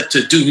woman stepped to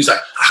a dude who's like,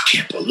 I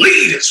can't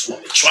believe this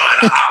woman trying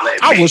to holler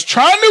at me. I was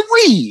trying to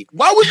read.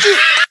 Why would you?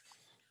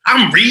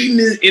 I'm reading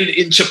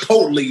in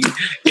Chipotle,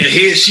 and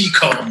here she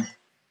come,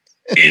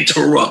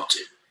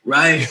 interrupted.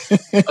 Right?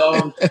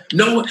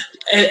 No,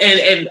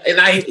 and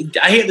I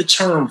hear the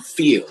term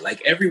feel.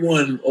 Like,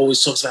 everyone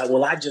always talks about,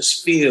 well, I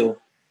just feel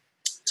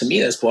to me,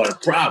 that's part of the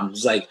problem.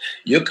 It's like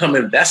you're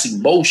coming. That's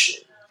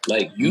emotion.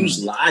 Like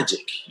use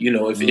logic. You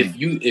know,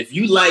 if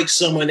you like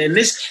someone,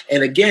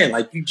 and again,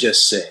 like you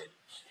just said,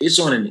 it's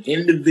on an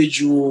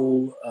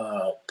individual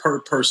per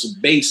person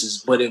basis.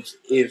 But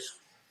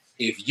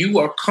if you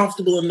are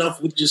comfortable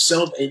enough with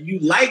yourself and you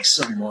like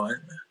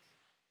someone,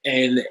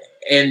 and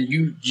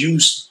you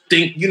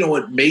think, you know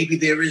what, maybe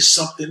there is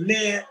something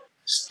there,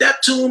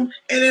 step to them.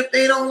 And if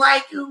they don't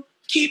like you,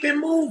 keep it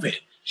moving.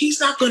 He's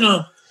not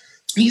gonna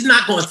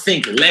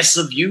think less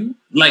of you.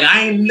 Like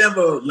I ain't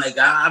never, like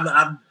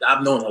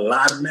I've known a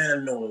lot of men,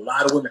 I've known a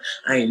lot of women.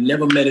 I ain't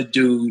never met a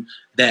dude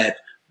that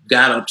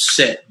got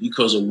upset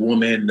because a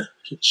woman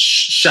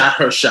shot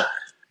her shot.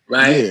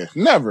 Right? Yeah,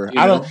 never.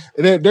 I don't.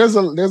 There's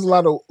a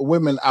lot of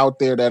women out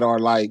there that are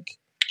like,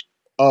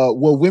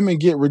 well, women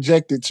get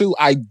rejected too.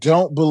 I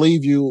don't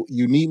believe you.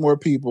 You need more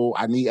people.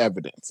 I need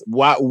evidence.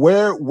 Why?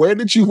 Where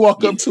did you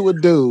walk up to a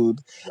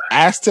dude,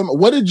 asked him,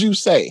 what did you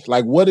say?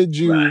 Like, what did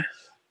you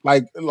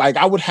like?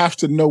 I would have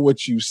to know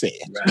what you said.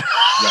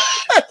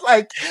 Right.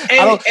 Like,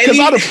 because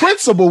out of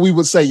principle, we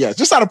would say yes.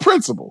 Just out of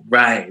principle.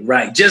 Right.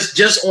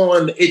 Just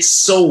on. It's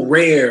so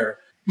rare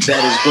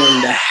that it's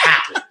going to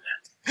happen.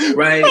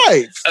 Right.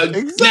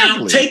 Exactly.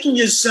 Now, taking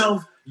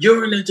yourself,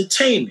 you're in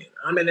entertainment.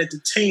 I'm in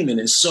entertainment,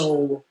 and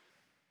so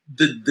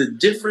the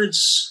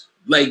difference,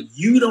 like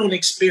you don't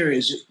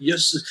experience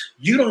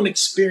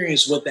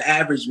what the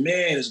average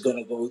man is going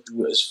to go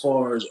through as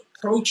far as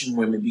approaching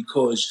women,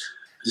 because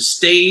the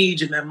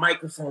stage and that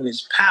microphone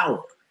is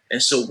power.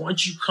 And so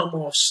once you come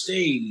off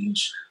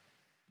stage,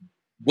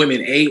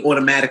 women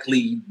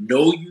automatically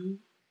know you,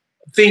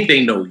 think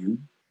they know you.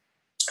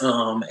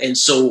 And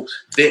so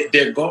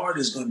their guard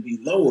is going to be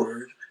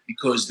lowered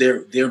because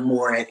they're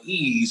more at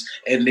ease,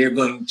 and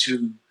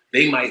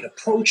they might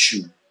approach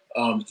you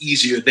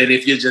easier than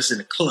if you're just in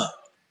a club,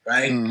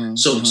 right?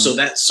 So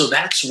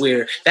that's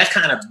where that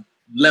kind of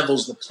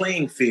levels the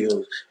playing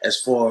field. As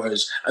far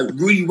as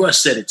Rudy Rush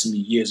said it to me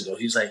years ago.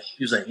 He was like,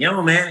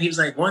 yo, man. He was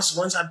like,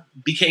 once I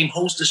became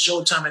host of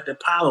Showtime at the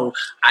Apollo,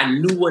 I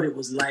knew what it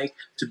was like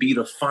to be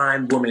the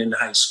fine woman in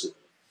high school,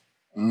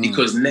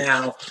 because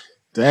now.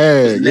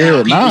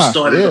 People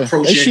started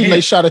approaching. They shooting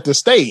they shot at the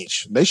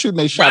stage. At the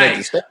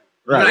stage.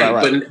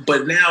 Right.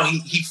 But now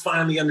he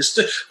finally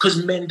understood,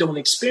 because men don't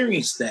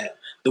experience that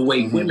the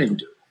way women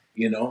do.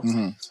 You know.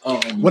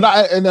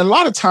 And a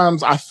lot of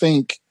times I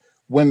think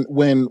when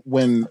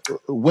women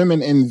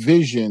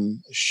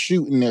envision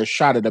shooting their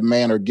shot at a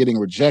man or getting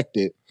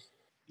rejected,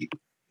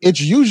 it's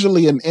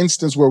usually an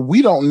instance where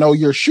we don't know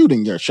you're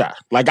shooting your shot.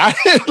 Like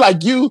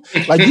you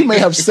may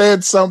have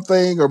said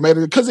something or made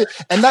it,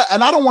 and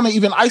I don't want to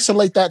even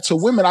isolate that to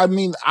women. I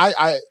mean,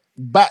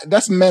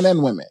 that's men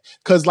and women.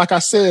 Because like I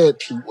said,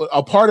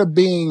 a part of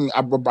being,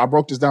 I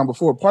broke this down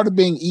before, part of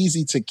being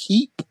easy to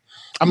keep,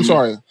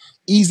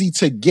 easy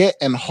to get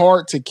and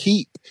hard to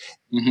keep.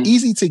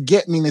 Easy to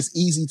get means it's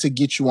easy to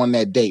get you on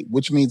that date,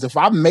 which means if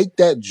I make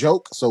that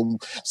joke, so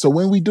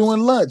when we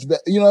doing lunch,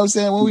 you know what I'm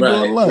saying? When we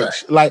doing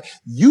lunch, like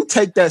you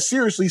take that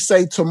seriously,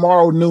 say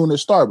tomorrow noon at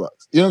Starbucks.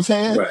 You know what I'm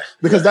saying?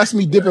 Because that's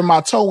me dipping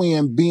my toe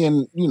in,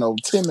 being,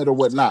 timid or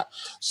whatnot.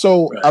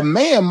 So a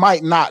man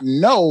might not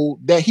know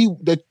that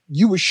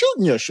you were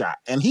shooting your shot,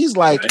 and he's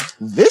like,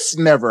 this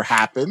never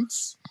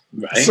happens.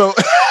 Right. So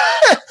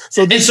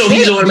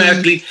he's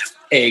automatically.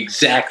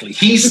 Exactly.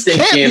 He's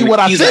thinking,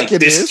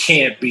 this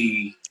can't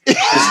be.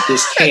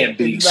 This can't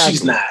be. Exactly.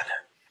 She's not.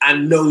 I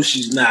know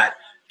she's not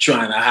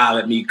trying to holler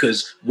at me,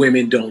 because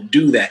women don't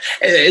do that.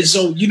 And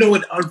so, you know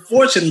what?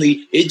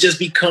 Unfortunately, it just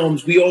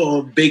becomes, we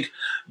all a big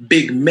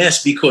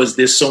mess, because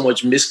there's so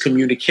much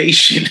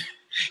miscommunication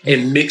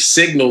and mixed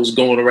signals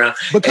going around.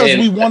 Because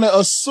we want to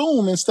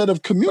assume instead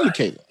of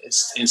communicating.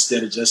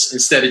 Instead of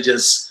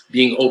just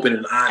being open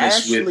and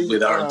honest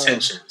with our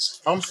intentions.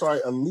 I'm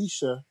sorry,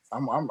 Alicia.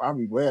 I'll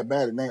be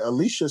bad at name.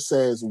 Alicia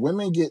says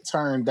women get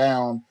turned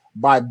down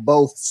by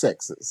both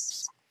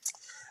sexes.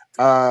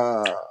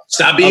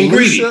 Stop being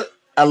greedy.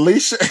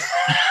 Alicia,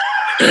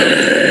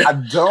 I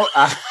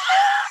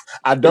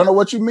don't know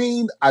what you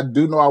mean. I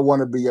do know I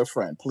want to be your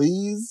friend.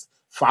 Please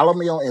follow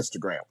me on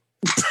Instagram.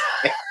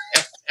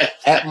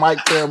 At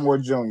Mike Paramore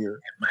Jr.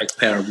 Mike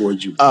Paramore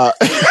Jr.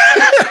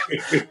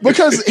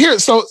 Because here,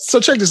 so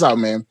check this out,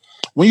 man.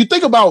 When you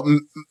think about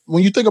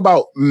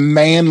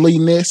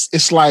manliness,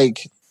 it's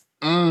like,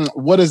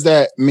 what does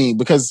that mean?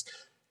 Because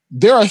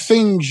there are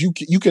things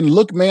you can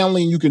look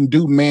manly and you can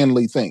do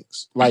manly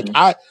things. Like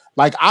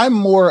I'm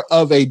more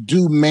of a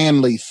do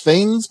manly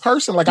things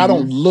person. Like I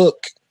don't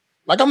look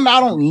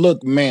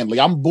manly.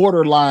 I'm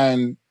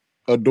borderline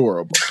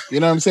adorable.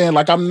 You know what I'm saying?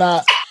 Like I'm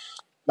not,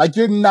 like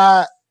you're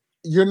not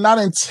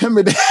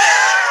intimidated.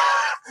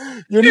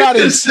 You're not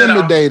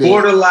intimidated.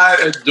 Borderline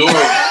adorable.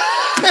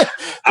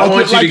 I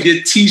want you to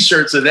get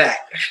t-shirts of that.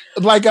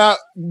 Like,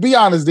 be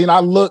honest, Dean,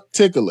 I look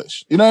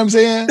ticklish. You know what I'm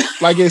saying?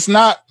 Like, it's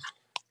not,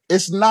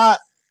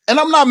 and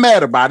I'm not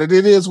mad about it.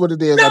 It is what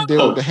it is. No. I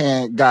deal with the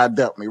hand God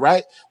dealt me,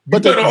 right?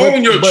 But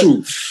own your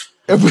truth.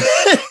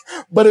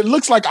 But it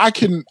looks like I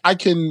can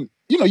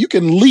you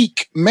can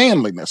leak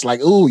manliness.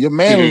 Like, ooh, your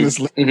manliness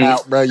leaking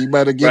out, bro. You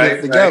better get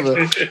it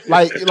together.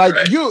 Like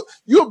you're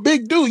a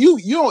big dude.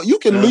 You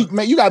can leak,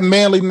 man. You got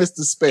manliness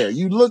to spare.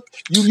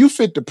 You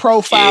fit the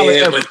profile and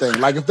everything.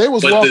 Like if they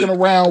was walking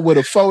around with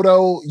a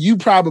photo, you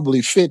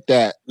probably fit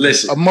that.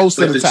 Most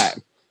of the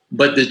time.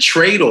 But the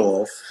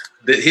trade-off.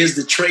 Here's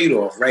the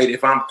trade-off, right?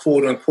 If I'm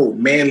quote unquote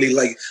manly,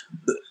 like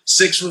the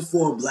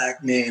 6'4"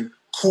 black man,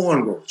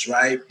 cornrows,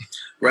 right?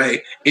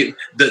 Right.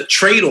 The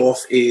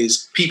trade-off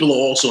is people are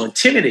also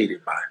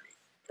intimidated by me,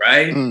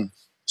 right?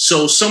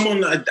 So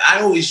someone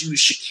I always use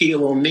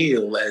Shaquille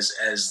O'Neal as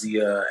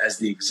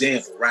the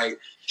example, right?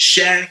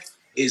 Shaq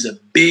is a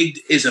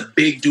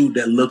big dude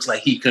that looks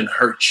like he can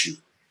hurt you.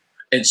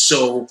 And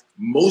so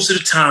most of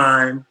the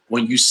time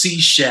when you see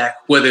Shaq,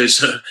 whether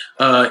it's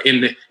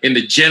in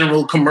the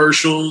general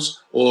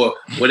commercials or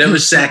whatever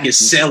Shaq is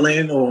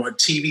selling or on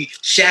TV,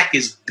 Shaq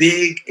is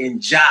big and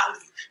jolly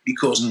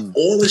because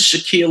all of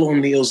Shaquille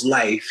O'Neal's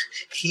life,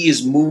 he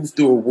has moved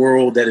through a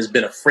world that has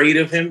been afraid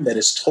of him, that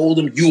has told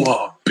him, you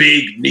are a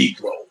big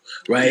Negro,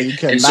 right? You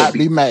cannot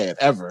be mad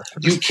ever.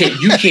 You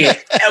can't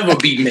ever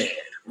be mad,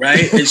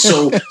 right? And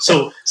so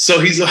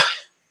he's like,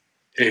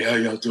 hey, how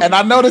y'all doing? And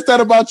I noticed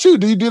that about you.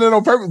 Do you do that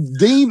on purpose?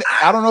 Dean,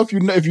 I don't know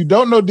if you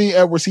don't know Dean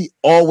Edwards, he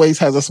always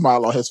has a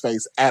smile on his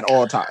face at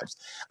all times.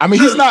 I mean,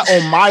 he's not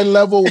on my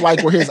level,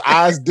 like where his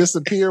eyes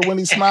disappear when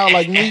he smiles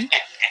like me,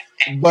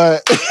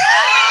 but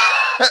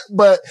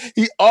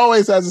he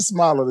always has a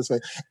smile on his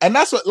face. And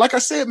that's what, like I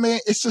said, man,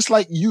 it's just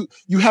like you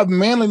have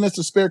manliness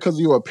to spare because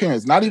of your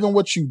appearance. Not even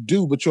what you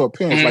do, but your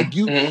appearance.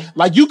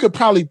 Like you could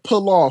probably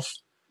pull off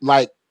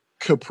like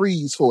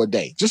capris for a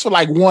day, just for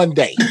like one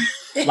day.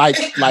 Like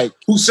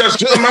who says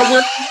am I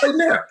wearing right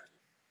now?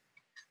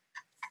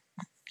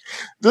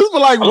 Just for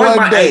like one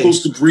my day.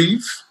 Ankles to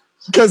breathe.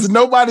 Because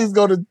nobody's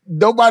going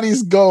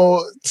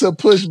to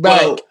push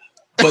back. Well,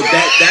 but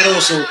that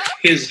also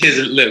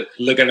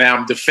look at how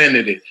I'm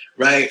defending it,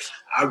 right?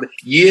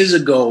 Years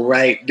ago,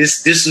 right?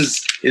 This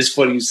is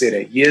funny you say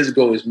that. Years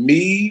ago, it was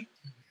me,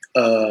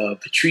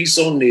 Patrice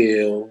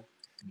O'Neal,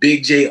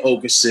 Big J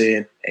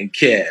Okerson, and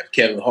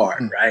Kevin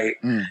Hart, right?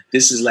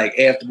 This is like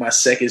after my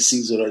second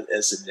season on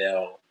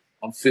SNL.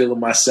 I'm feeling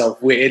myself.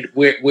 We're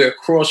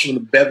across from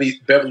the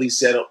Beverly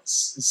Center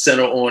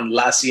on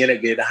La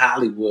Cienega in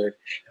Hollywood.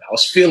 And I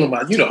was feeling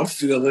I'm in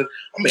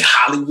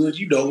Hollywood,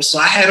 so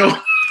I had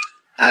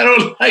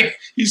on like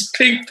these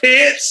pink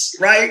pants,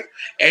 right?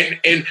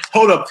 And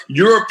hold up,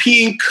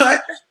 European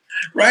cut,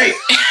 right?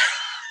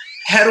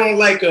 Had on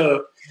like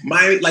a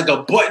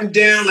button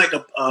down, like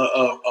a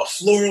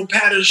floral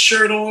pattern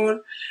shirt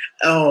on.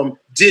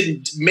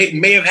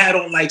 May have had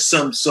on like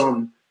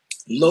some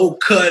low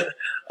cut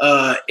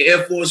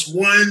Air Force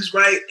Ones,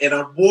 right? And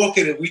I'm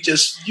walking and we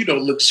just,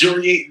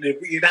 luxuriating and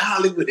we in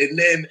Hollywood. And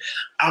then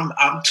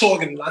I'm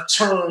talking and I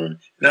turn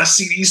and I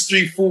see these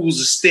three fools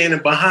are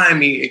standing behind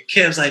me. And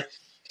Kev's like,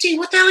 gee,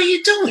 what the hell are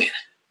you doing?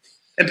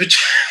 And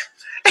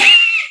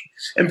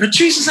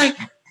Patrice is like,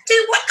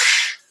 dude, what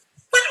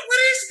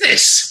is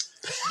this?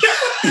 You're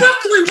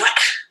Brooklyn, what?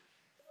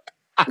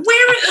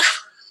 Where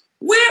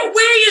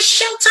are your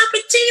shell-top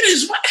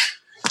Adidas? What?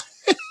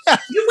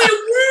 You wear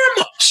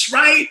warm-ups,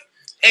 right?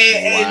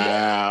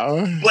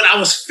 Wow. But I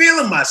was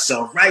feeling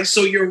myself, right?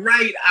 So you're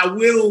right.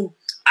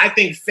 I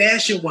think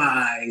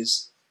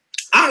fashion-wise,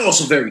 I'm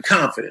also very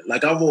confident.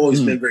 Like I've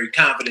always been very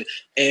confident.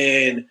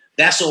 And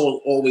that's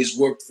always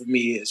worked for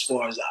me as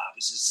far as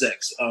opposite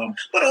sex.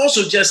 But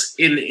also just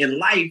in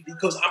life,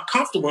 because I'm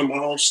comfortable in my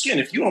own skin.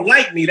 If you don't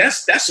like me,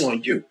 that's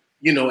on you.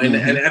 And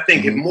I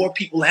think if more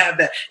people have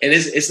that, and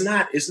it's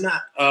not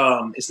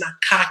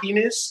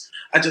cockiness.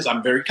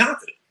 I'm very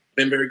confident.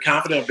 Been very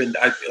confident.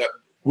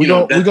 We're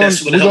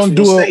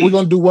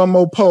gonna do one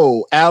more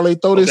poll. Allie,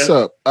 throw this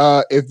up.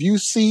 If you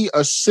see a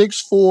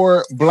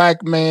 6'4"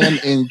 black man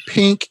in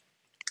pink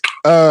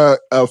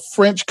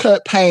French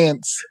cut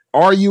pants,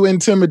 are you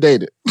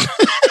intimidated?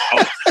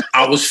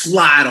 I was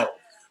fly though.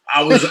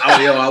 I was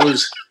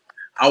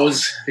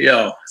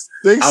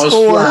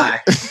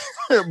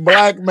 6'4"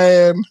 black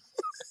man,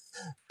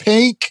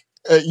 pink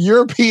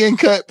European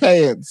cut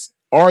pants.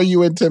 Are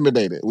you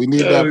intimidated? We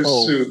need that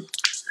poll. Shoot.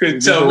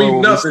 Couldn't tell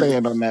me nothing.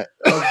 Stand on that.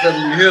 I was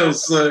Beverly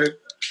Hills, son.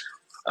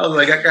 I was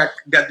like, I got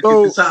to get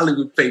this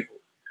Hollywood paper.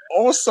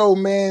 Also,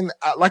 man,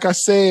 like I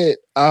said,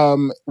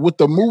 with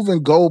the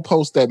moving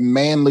goalpost that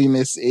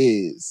manliness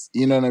is,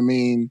 you know what I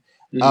mean?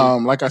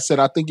 Like I said,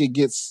 I think it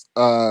gets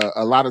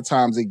a lot of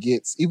times it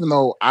gets, even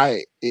though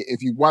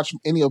if you watch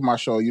any of my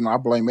show, I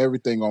blame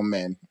everything on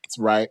men,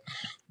 right?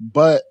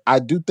 But I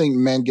do think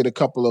men get a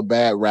couple of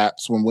bad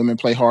raps when women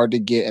play hard to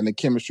get and the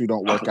chemistry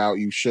don't work out.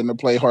 You shouldn't have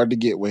played hard to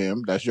get with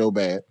him. That's your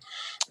bad.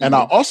 And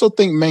I also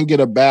think men get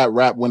a bad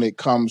rap when it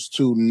comes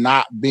to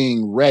not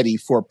being ready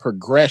for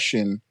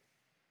progression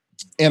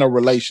in a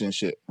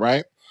relationship,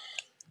 right?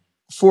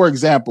 For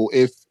example,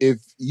 if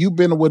you've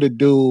been with a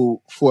dude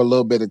for a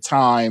little bit of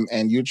time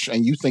and you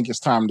think it's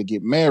time to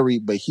get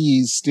married, but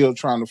he's still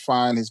trying to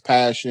find his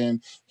passion,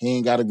 he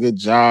ain't got a good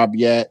job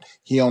yet,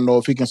 he don't know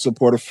if he can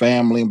support a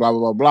family, and blah blah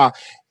blah blah.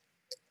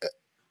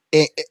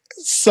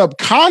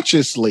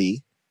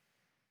 subconsciously,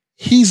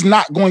 he's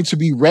not going to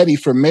be ready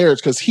for marriage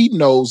because he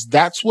knows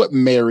that's what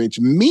marriage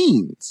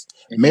means.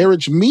 Mm-hmm.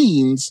 Marriage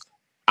means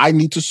I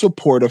need to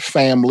support a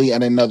family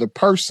and another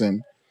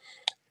person,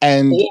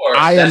 and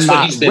I am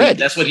not ready.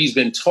 That's what he's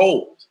been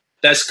told.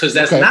 That's because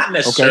that's not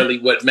necessarily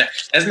what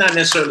that's not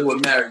necessarily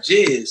what marriage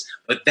is,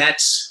 but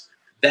that's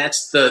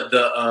the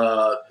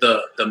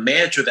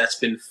mantra that's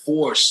been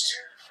forced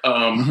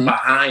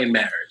behind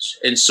marriage.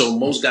 And so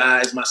most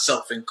guys,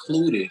 myself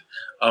included,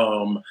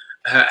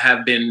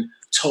 have been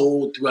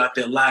told throughout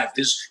their life,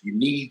 you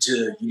need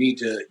a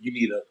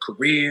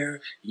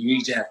career, you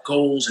need to have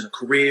goals in a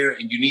career,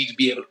 and you need to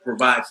be able to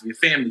provide for your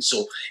family.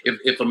 So if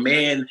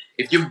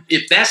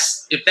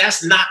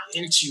that's not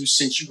into you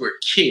since you were a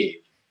kid,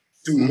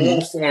 through all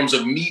forms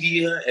of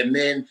media and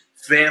then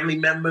family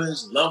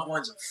members, loved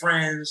ones, and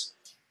friends,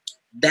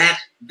 that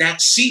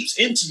seeps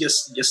into your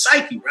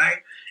psyche, right?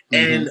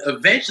 And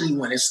eventually,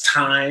 when it's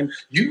time,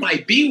 you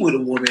might be with a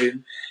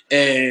woman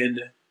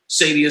and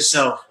say to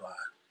yourself, I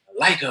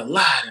like her a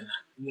lot, and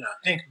I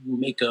think we'll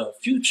make a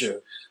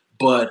future,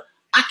 but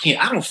I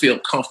don't feel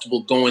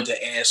comfortable going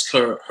to ask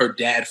her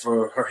dad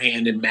for her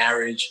hand in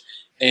marriage.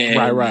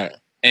 And right.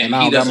 And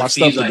I don't got my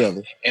stuff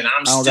together. And I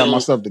don't got my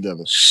stuff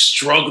together.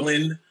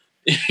 Struggling,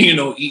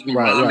 eating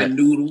ramen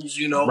noodles,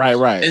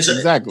 Right. And so,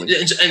 exactly.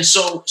 And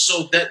so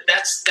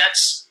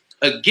that's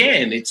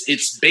again,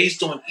 it's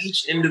based on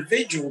each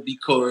individual,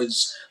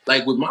 because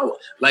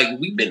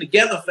we've been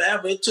together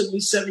forever. It took me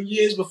 7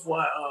 years before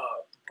I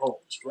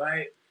proposed,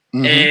 right?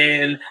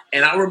 And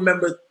I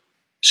remember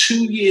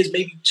 2 years,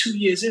 maybe 2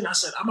 years in, I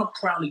said, I'm gonna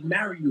probably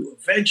marry you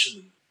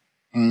eventually.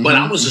 But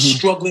I was a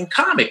struggling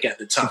comic at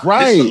the time.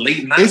 Right. This the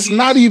late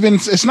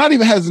 90s. It's not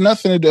even has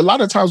nothing to do. A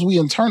lot of times we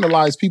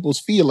internalize people's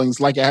feelings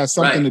like it has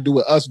something to do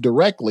with us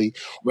directly,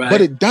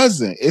 but it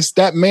doesn't. It's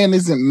that man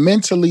isn't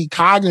mentally,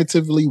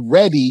 cognitively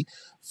ready,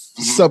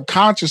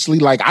 subconsciously.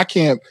 Like,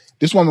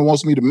 this woman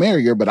wants me to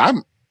marry her, but I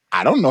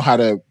don't know how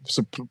to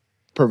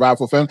provide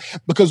for family.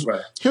 Because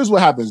here's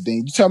what happens,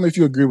 Dean. You tell me if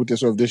you agree with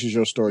this or if this is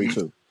your story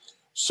too.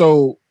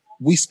 So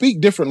we speak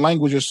different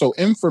languages, so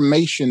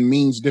information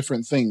means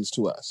different things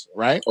to us,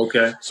 right?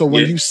 Okay. So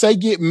when you say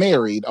get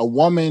married, a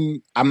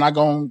woman, I'm not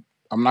going,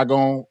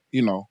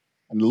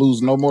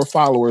 lose no more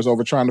followers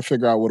over trying to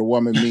figure out what a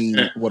woman means,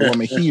 what a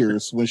woman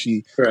hears when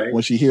she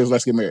hears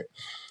let's get married.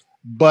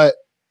 But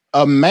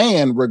a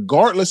man,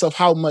 regardless of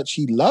how much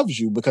he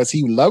loves you, because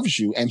he loves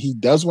you and he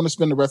does want to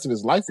spend the rest of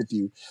his life with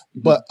you,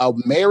 but a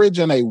marriage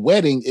and a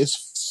wedding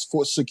is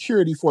for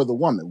security for the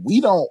woman.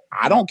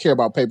 I don't care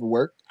about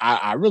paperwork.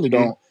 I really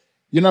don't.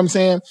 You know what I'm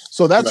saying?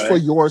 So that's for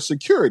your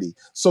security.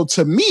 So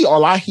to me,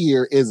 all I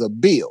hear is a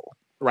bill,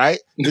 right?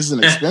 This is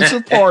an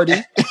expensive party.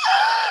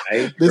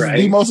 This is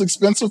the most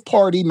expensive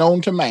party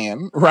known to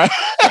man, right?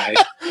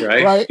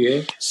 Right.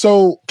 Yeah.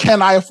 So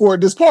can I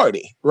afford this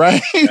party?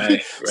 Right.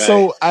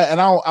 So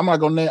I'm not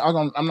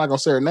gonna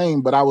say her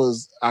name, but I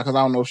was, because I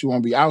don't know if she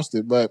won't be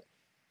ousted, but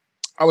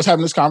I was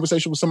having this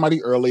conversation with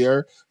somebody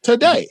earlier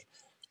today.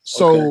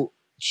 So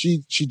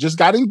she just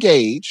got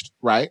engaged,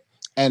 right?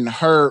 And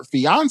her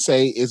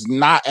fiance is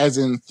not as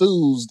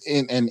enthused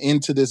and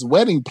into this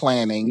wedding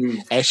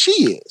planning as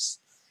she is.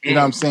 You know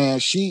what I'm saying?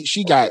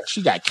 She got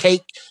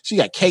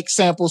cake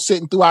samples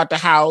sitting throughout the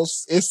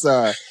house. It's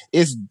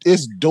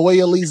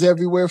doilies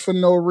everywhere for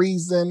no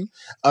reason.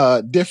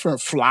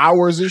 Different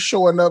flowers is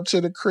showing up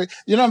to the crib.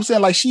 You know what I'm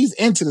saying? Like, she's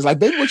into this. Like,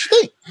 baby, what you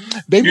think?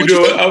 Baby, what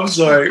you think? I'm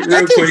sorry,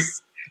 real quick.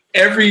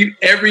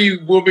 Every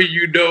woman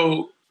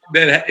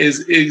that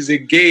is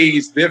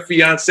engaged, their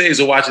fiancés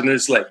are watching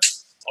this like,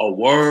 a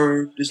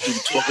word, this dude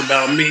talking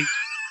about me.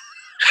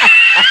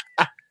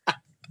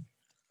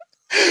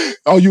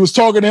 Oh, you was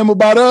talking to him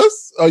about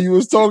us? Oh, you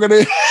was talking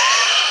to him?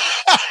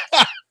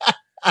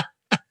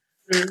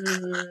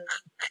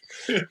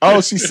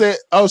 She said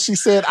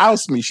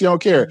oust me. She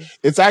don't care.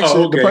 It's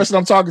actually the person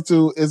I'm talking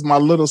to is my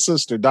little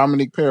sister,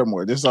 Dominique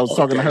Paramore. I was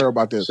talking to her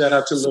about this. Shout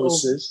out to little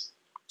sis.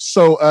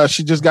 So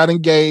she just got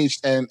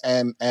engaged, and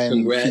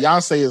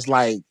fiance is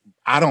like,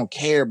 I don't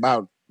care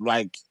about,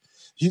 like,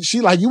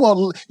 she like, you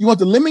want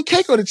the lemon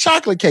cake or the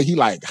chocolate cake? He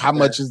like, how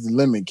much is the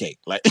lemon cake?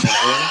 Like,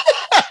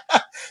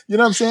 you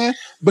know what I'm saying?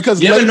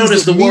 Because you ever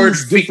notice the word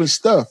different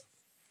stuff.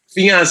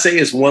 Fiance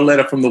is one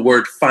letter from the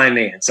word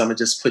finance. I'm gonna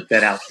just put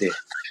that out there.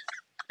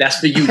 That's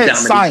for you, Dominique.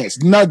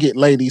 Science nugget,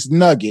 ladies,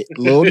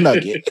 little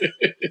nugget.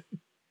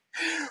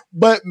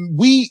 But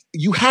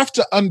you have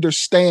to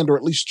understand, or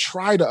at least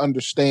try to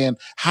understand,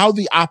 how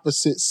the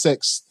opposite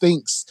sex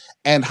thinks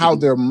and how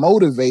they're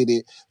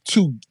motivated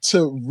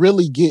to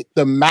really get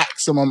the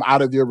maximum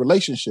out of your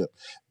relationship.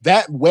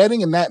 That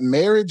wedding and that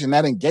marriage and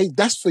that engagement,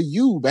 that's for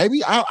you,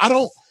 baby. I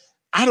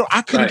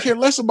couldn't care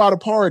less about a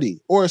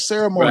party or a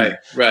ceremony.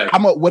 Right.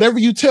 Whatever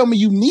you tell me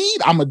you need,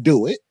 I'm gonna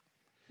do it.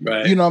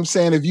 Right. You know what I'm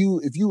saying? If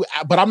you,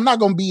 but I'm not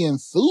gonna be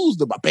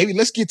enthused about, baby,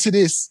 let's get to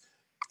this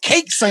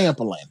cake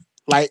sampling.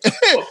 Like,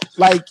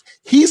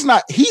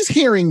 he's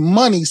hearing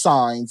money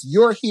signs.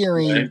 You're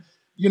hearing,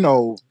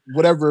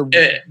 whatever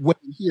women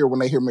hear when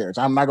they hear marriage.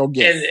 I'm not gonna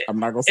get it. I'm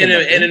not gonna say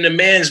and in the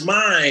man's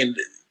mind,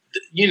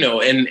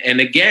 and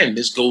again,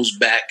 this goes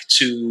back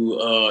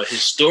to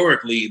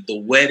historically, the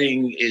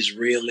wedding is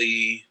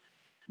really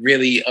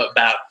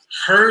about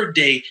her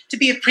day to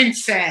be a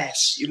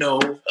princess.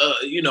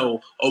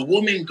 A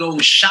woman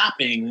goes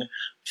shopping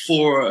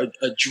for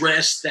a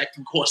dress that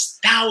can cost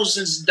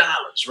thousands of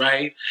dollars,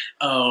 right?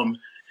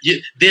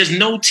 There's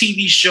no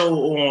TV show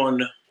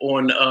on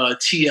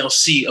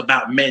TLC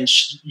about men,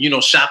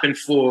 shopping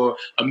for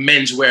a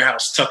Men's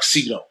Warehouse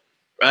tuxedo,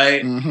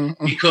 right?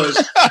 Mm-hmm. Because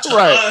to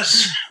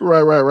us,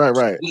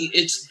 right.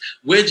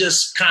 We're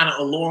just kind of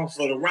along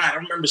for the ride. I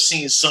remember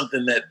seeing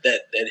something that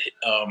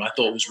I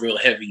thought was real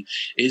heavy.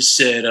 It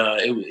said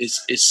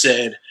it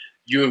said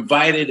you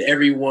invited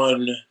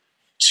everyone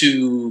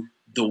to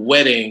the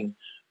wedding,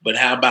 but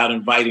how about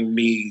inviting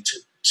me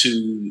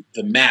to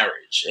the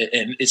marriage?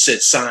 And it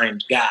said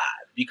signed God,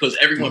 because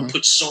everyone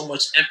puts so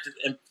much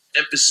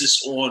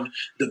emphasis on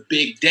the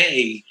big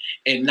day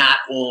and not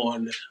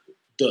on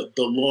the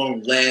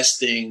long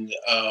lasting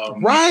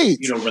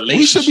relationship.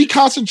 We should be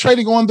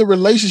concentrating on the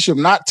relationship,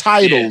 not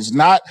titles,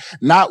 not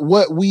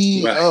what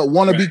we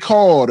want to be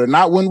called, or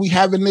not when we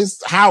having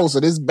this house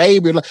or this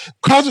baby.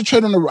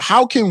 Concentrate on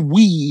how can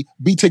we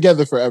be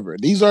together forever.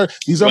 These are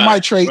my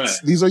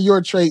traits. These are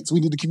your traits. We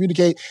need to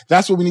communicate.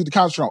 That's what we need to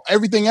concentrate on.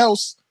 Everything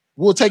else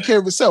will take care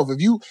of itself.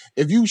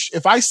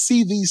 If I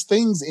see these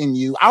things in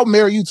you, I'll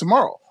marry you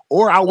tomorrow,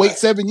 or I'll wait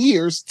 7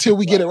 years till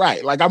we get it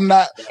right. Like I'm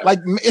not like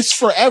it's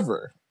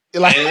forever.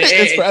 Like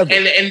it's forever.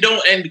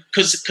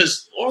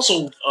 Because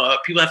also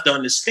people have to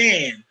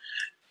understand,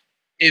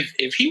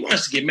 if he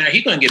wants to get married,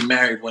 he's gonna get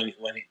married when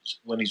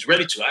he's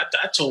ready to.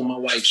 I told my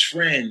wife's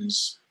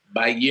friends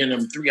by year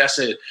number 3, I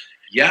said,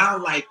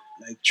 y'all like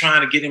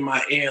trying to get in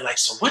my ear, like,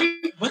 so what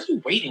are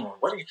you waiting on?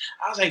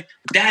 I was like,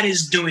 that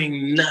is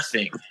doing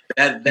nothing.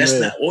 That's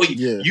not all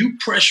you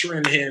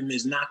pressuring him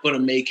is not gonna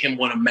make him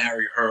want to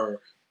marry her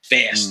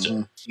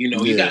faster. You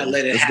gotta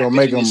let it happen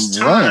in his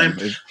time.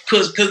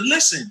 Because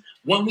listen,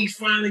 when we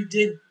finally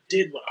did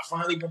what I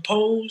finally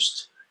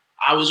proposed,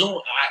 I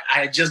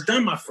had just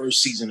done my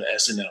first season of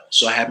SNL,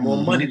 so I had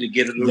more money to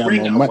get her the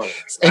ring.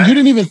 And you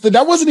didn't even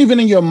that wasn't even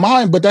in your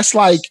mind, but that's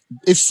like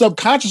it's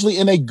subconsciously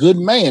in a good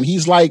man.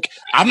 He's like,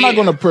 I'm not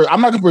gonna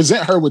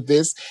present her with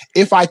this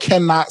if I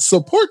cannot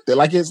support that.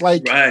 Like it's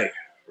like right.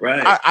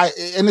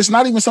 And it's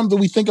not even something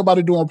we think about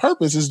it doing on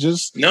purpose. It's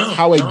just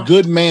how a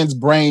good man's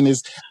brain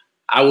is.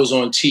 I was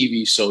on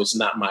TV, so it's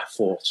not my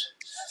fault.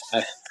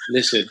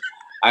 Listen.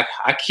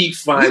 I keep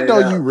finding. We know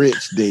you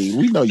rich, D.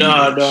 We know you.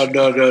 No.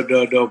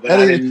 But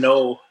I didn't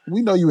know.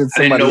 We know you in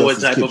somebody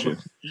else's kitchen.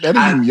 That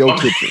ain't even your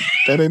kitchen.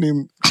 That ain't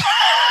even.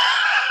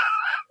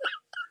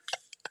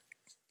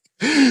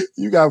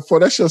 You got 4.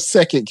 That's your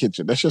second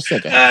kitchen. That's your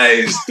second.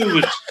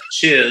 Stupid.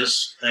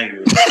 Cheers. Thank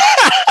you.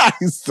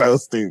 He's so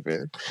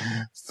stupid.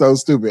 So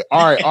stupid.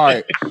 All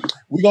right.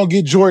 We're gonna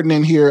get Jordan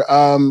in here.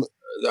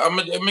 I'm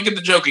gonna get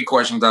the jokey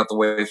questions out the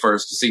way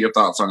first to see your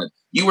thoughts on it.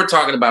 You were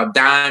talking about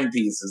dime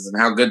pieces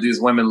and how good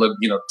these women look,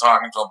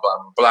 talking to them, blah,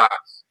 blah, blah.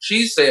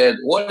 She said,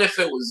 what if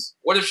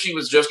she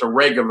was just a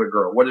regular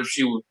girl? What if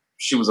she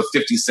was a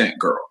 50 Cent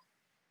girl?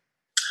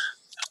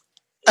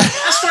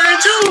 That's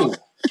fine too.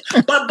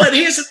 But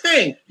here's the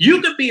thing. You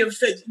could be a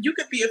 50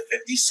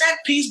 Cent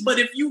piece, but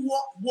if you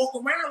walk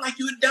around like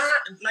you a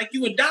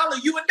dollar,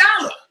 you a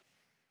dollar.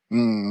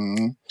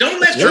 Mm-hmm. Don't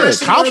let your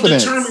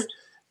confidence determine.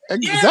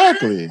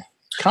 Exactly. Yeah.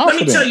 Confidence.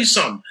 Let me tell you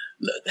something.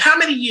 How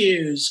many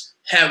years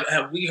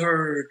have we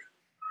heard?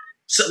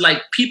 So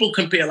like people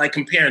comparing.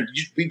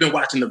 We've been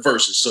watching the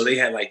Versus, so they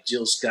had like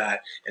Jill Scott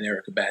and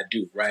Erykah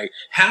Badu, right?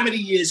 How many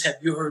years have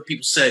you heard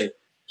people say,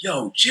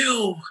 "Yo,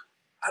 Jill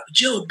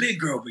a big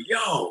girl, but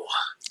yo."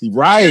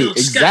 Right, Jill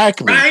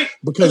exactly. Scott, right?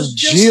 Because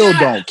Jill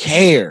don't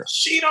care.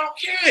 She don't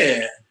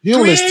care.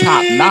 Jill is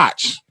top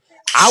notch.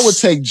 I would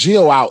take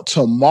Jill out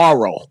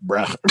tomorrow,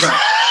 bro.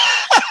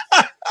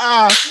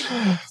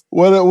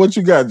 What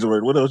you got,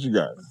 Jordan? What else you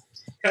got?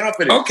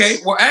 Confidence. Okay,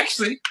 well,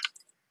 actually,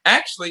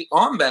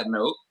 on that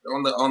note,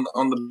 on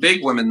the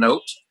big women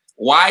note,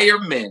 why are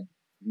men,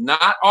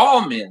 not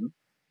all men,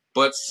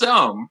 but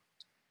some,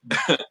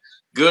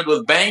 good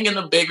with banging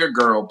a bigger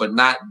girl but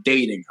not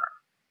dating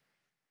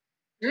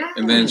her?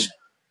 And then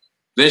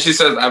she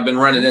says, "I've been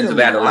running into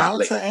that a lot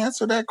lately." To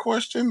answer that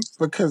question,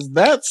 because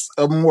that's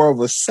more of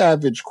a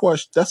savage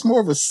question. That's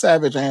more of a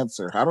savage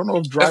answer. I don't know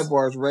if Dry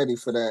Bar is ready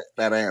for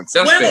that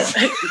answer.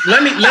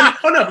 Let me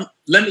hold up.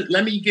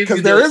 Let me give you.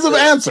 Because there is an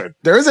answer.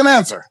 There is an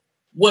answer.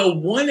 Well,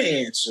 one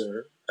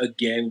answer,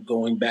 again,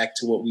 going back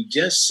to what we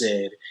just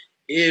said,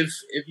 if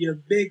you're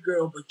a big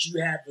girl but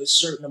you have a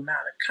certain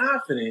amount of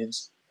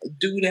confidence, a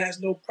dude has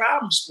no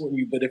problem supporting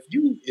you. But if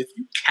you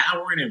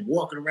cowering and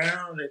walking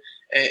around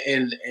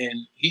and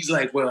he's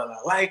like, well, I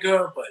like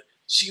her, but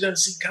she doesn't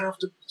seem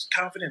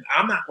confident,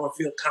 I'm not going to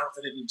feel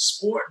confident in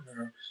supporting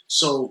her.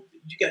 So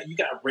you got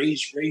to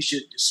raise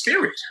your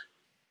spirit.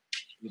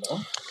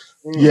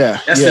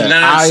 Yeah, that's the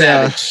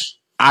non-savage.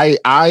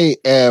 I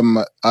am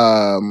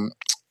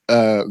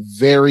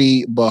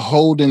very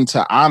beholden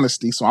to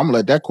honesty, so I'm gonna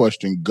let that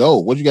question go.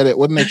 What you got?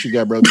 What next you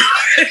got, brother?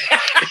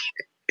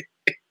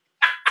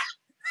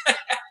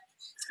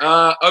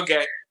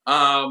 Okay.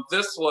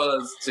 This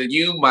was to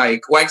you,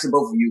 Mike. Well, actually,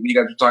 both of you. You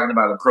guys were talking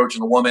about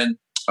approaching a woman.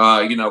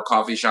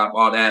 Coffee shop,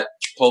 all that,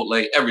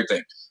 Chipotle,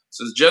 everything.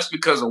 So just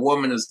because a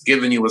woman is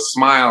giving you a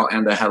smile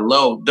and a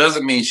hello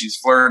doesn't mean she's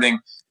flirting.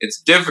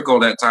 It's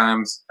difficult at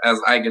times, as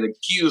I get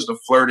accused of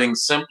flirting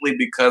simply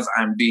because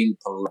I'm being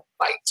polite.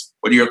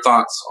 What are your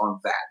thoughts on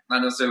that?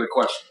 Not necessarily a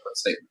question, but a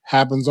statement.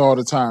 Happens all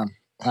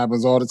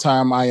the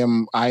time. I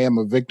am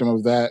a victim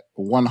of that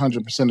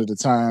 100% of the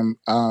time.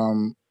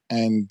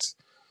 And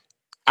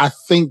I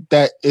think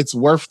that it's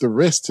worth the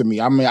risk to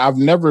me. I mean, I've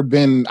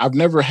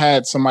never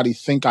had somebody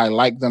think I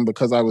like them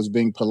because I was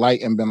being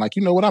polite and been like,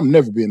 you know what, I'm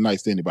never being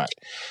nice to anybody.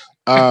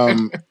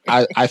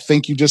 I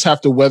think you just have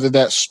to weather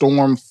that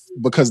storm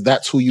because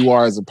that's who you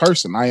are as a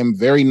person. I am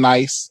very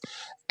nice,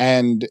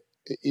 and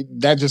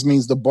that just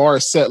means the bar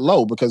is set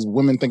low because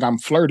women think I'm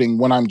flirting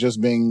when I'm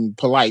just being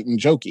polite and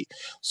jokey.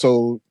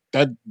 So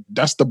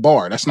that's the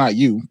bar. That's not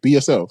you. Be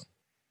yourself.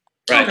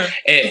 Right.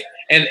 Okay.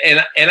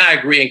 And I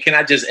agree. And can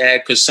I just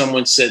add, because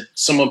someone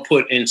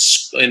put in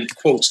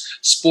quotes,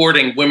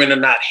 sporting women are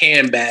not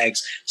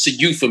handbags. It's a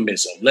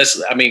euphemism.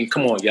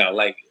 Come on, y'all.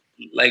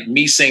 Like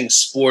me saying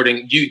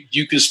sporting,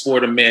 you can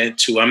sport a man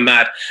too.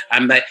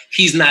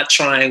 He's not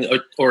trying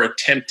or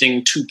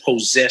attempting to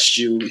possess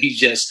you.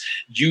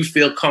 You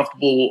feel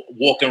comfortable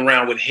walking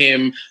around with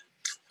him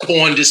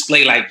on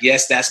display, like,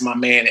 yes, that's my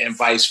man, and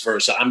vice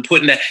versa. I'm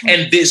putting that,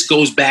 and this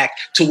goes back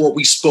to what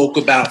we spoke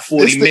about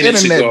 40 minutes ago.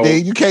 It's the internet,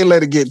 dude. You can't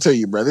let it get to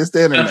you, brother. It's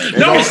the internet.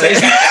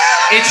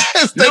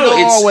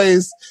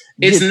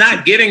 It's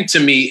not getting to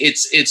me.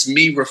 It's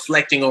me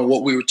reflecting on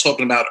what we were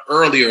talking about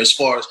earlier, as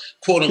far as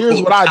quote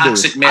unquote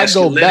toxic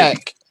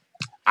masculinity.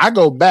 I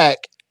go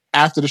back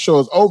after the show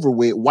is over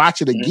with,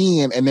 watch it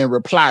again, and then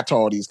reply to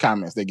all these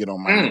comments they get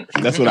on my nerves.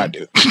 That's what I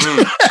do.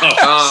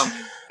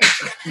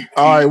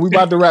 All right, we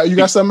about to wrap. You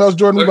got something else,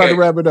 Jordan? We about to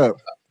wrap it up.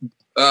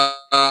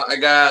 I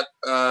got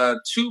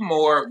two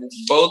more.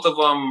 Both of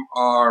them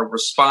are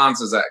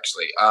responses,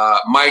 actually.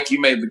 Mike, you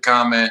made the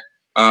comment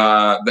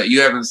that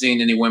you haven't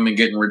seen any women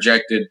getting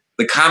rejected.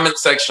 The comment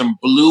section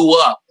blew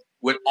up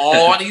with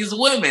all these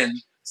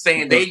women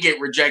saying they get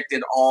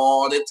rejected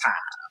all the time.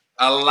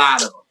 A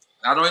lot of them.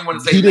 I don't even want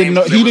to say he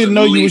didn't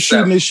know you were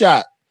shooting his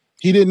shot.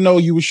 He didn't know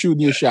you were shooting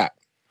your shot.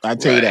 I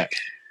tell you that.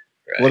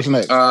 Right. What's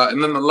next?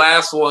 And then the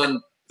last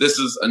one. This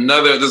is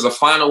a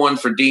final one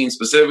for Dean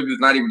specifically.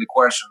 It's not even a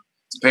question.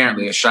 It's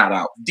apparently a shout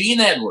out. Dean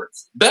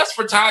Edwards, best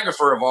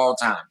photographer of all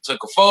time,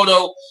 took a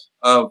photo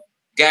of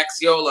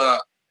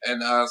Gaxiola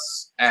and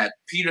us at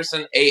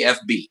Peterson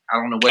AFB. I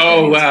don't know what.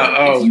 Oh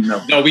wow!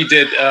 No, we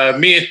did.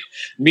 Me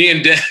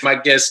and Dan, I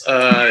guess.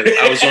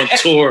 I was on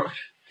tour.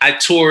 I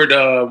toured.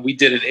 We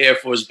did an Air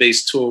Force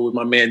Base tour with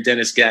my man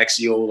Dennis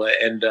Gaxiola,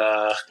 and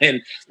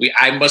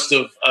I must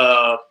have.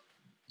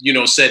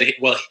 Said,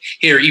 well,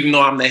 here, even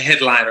though I'm the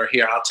headliner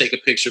here, I'll take a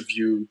picture of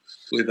you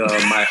with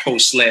my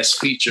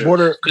host/feature,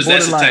 because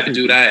that's the type of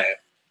dude I am.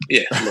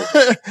 Yeah.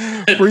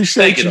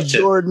 Appreciate you,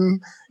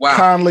 Jordan. Wow.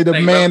 Conley, the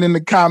man in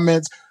the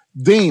comments.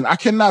 Dean, I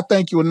cannot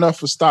thank you enough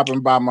for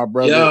stopping by, my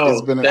brother.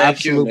 It's been an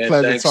absolute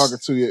pleasure talking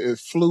to you. It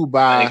flew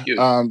by.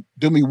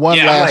 Do me one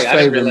last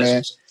favor,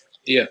 man.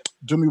 Yeah.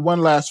 Do me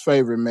one last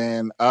favor,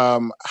 man.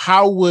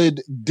 How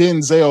would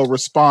Denzel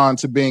respond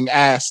to being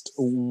asked,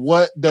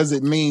 what does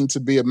it mean to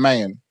be a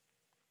man?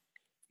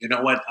 You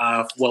know what?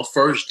 Well,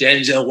 first,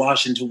 Denzel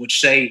Washington would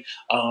say,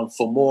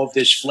 for more of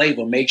this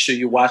flavor, make sure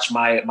you watch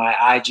my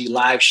IG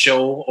live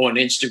show on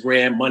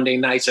Instagram Monday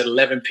nights at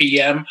 11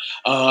 p.m.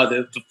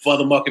 The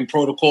Further Mucking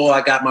Protocol.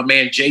 I got my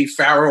man Jay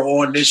Farrell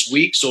on this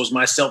week. So it's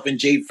myself and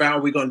Jay Farrell.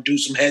 We're going to do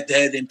some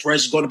head-to-head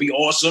impress. It's going to be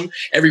awesome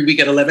every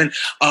week at 11.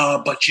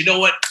 But you know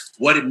what?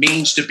 What it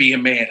means to be a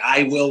man.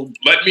 I will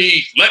let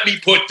me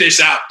put this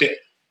out there.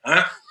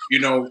 Huh?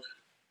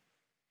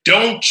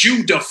 Don't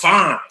you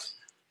define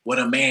what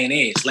a man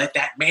is. Let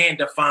that man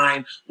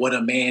define what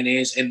a man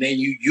is, and then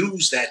you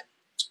use that.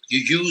 You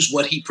use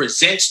what he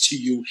presents to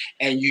you,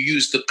 and you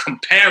use the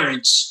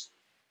comparance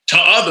to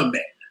other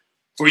men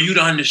for you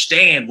to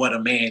understand what a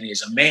man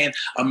is. A man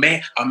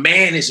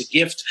is a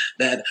gift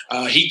that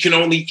he can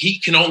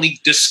only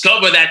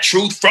discover that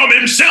truth from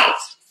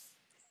himself,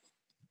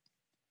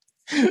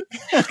 and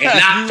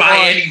not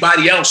by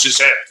anybody else's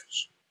hands.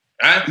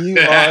 Huh? You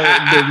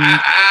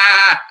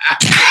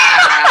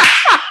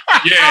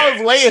yeah. I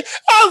was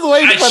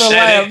waiting for the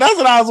laugh. That's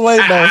what I was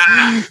waiting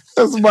on.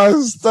 That's my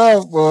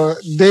stuff, boy.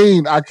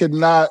 Dean, I could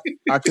not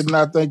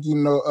thank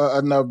you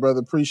enough, brother.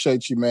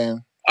 Appreciate you,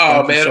 man.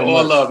 Oh, man,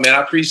 all love, man.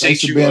 I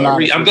appreciate you.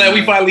 I'm glad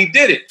we finally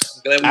did it.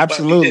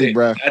 Absolutely,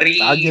 bro.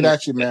 I'll get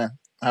at you, man.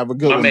 Have a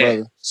good one,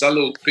 brother.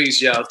 Salute.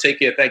 Peace, y'all. Take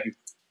care. Thank you.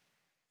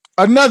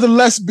 Another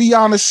Let's Be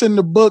Honest in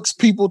the books.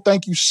 People,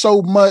 thank you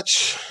so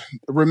much.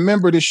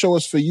 Remember, this show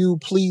is for you.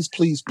 Please,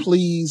 please,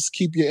 please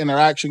keep your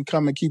interaction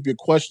coming. Keep your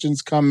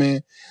questions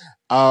coming.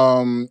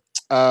 You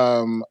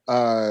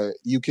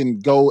can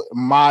go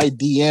my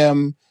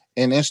DM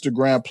and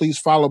Instagram. Please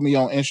follow me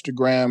on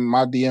Instagram.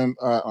 My DM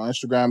on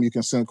Instagram, you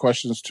can send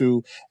questions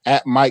to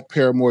 @Mike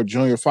Paramore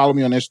Jr. Follow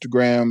me on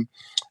Instagram.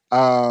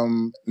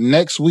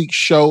 Next week's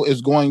show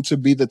is going to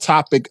be the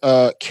topic,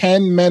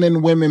 can men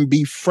and women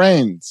be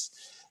friends?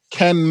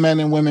 Can men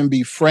and women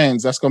be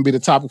friends? That's going to be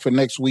the topic for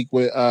next week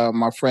with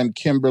my friend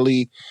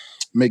Kimberly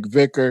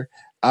McVicker.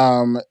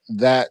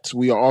 That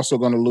we are also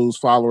going to lose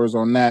followers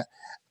on that.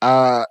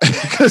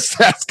 Because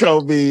that's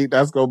gonna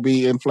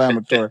be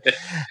inflammatory.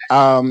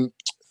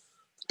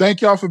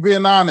 Thank y'all for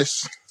being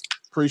honest.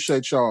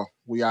 Appreciate y'all.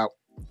 We out.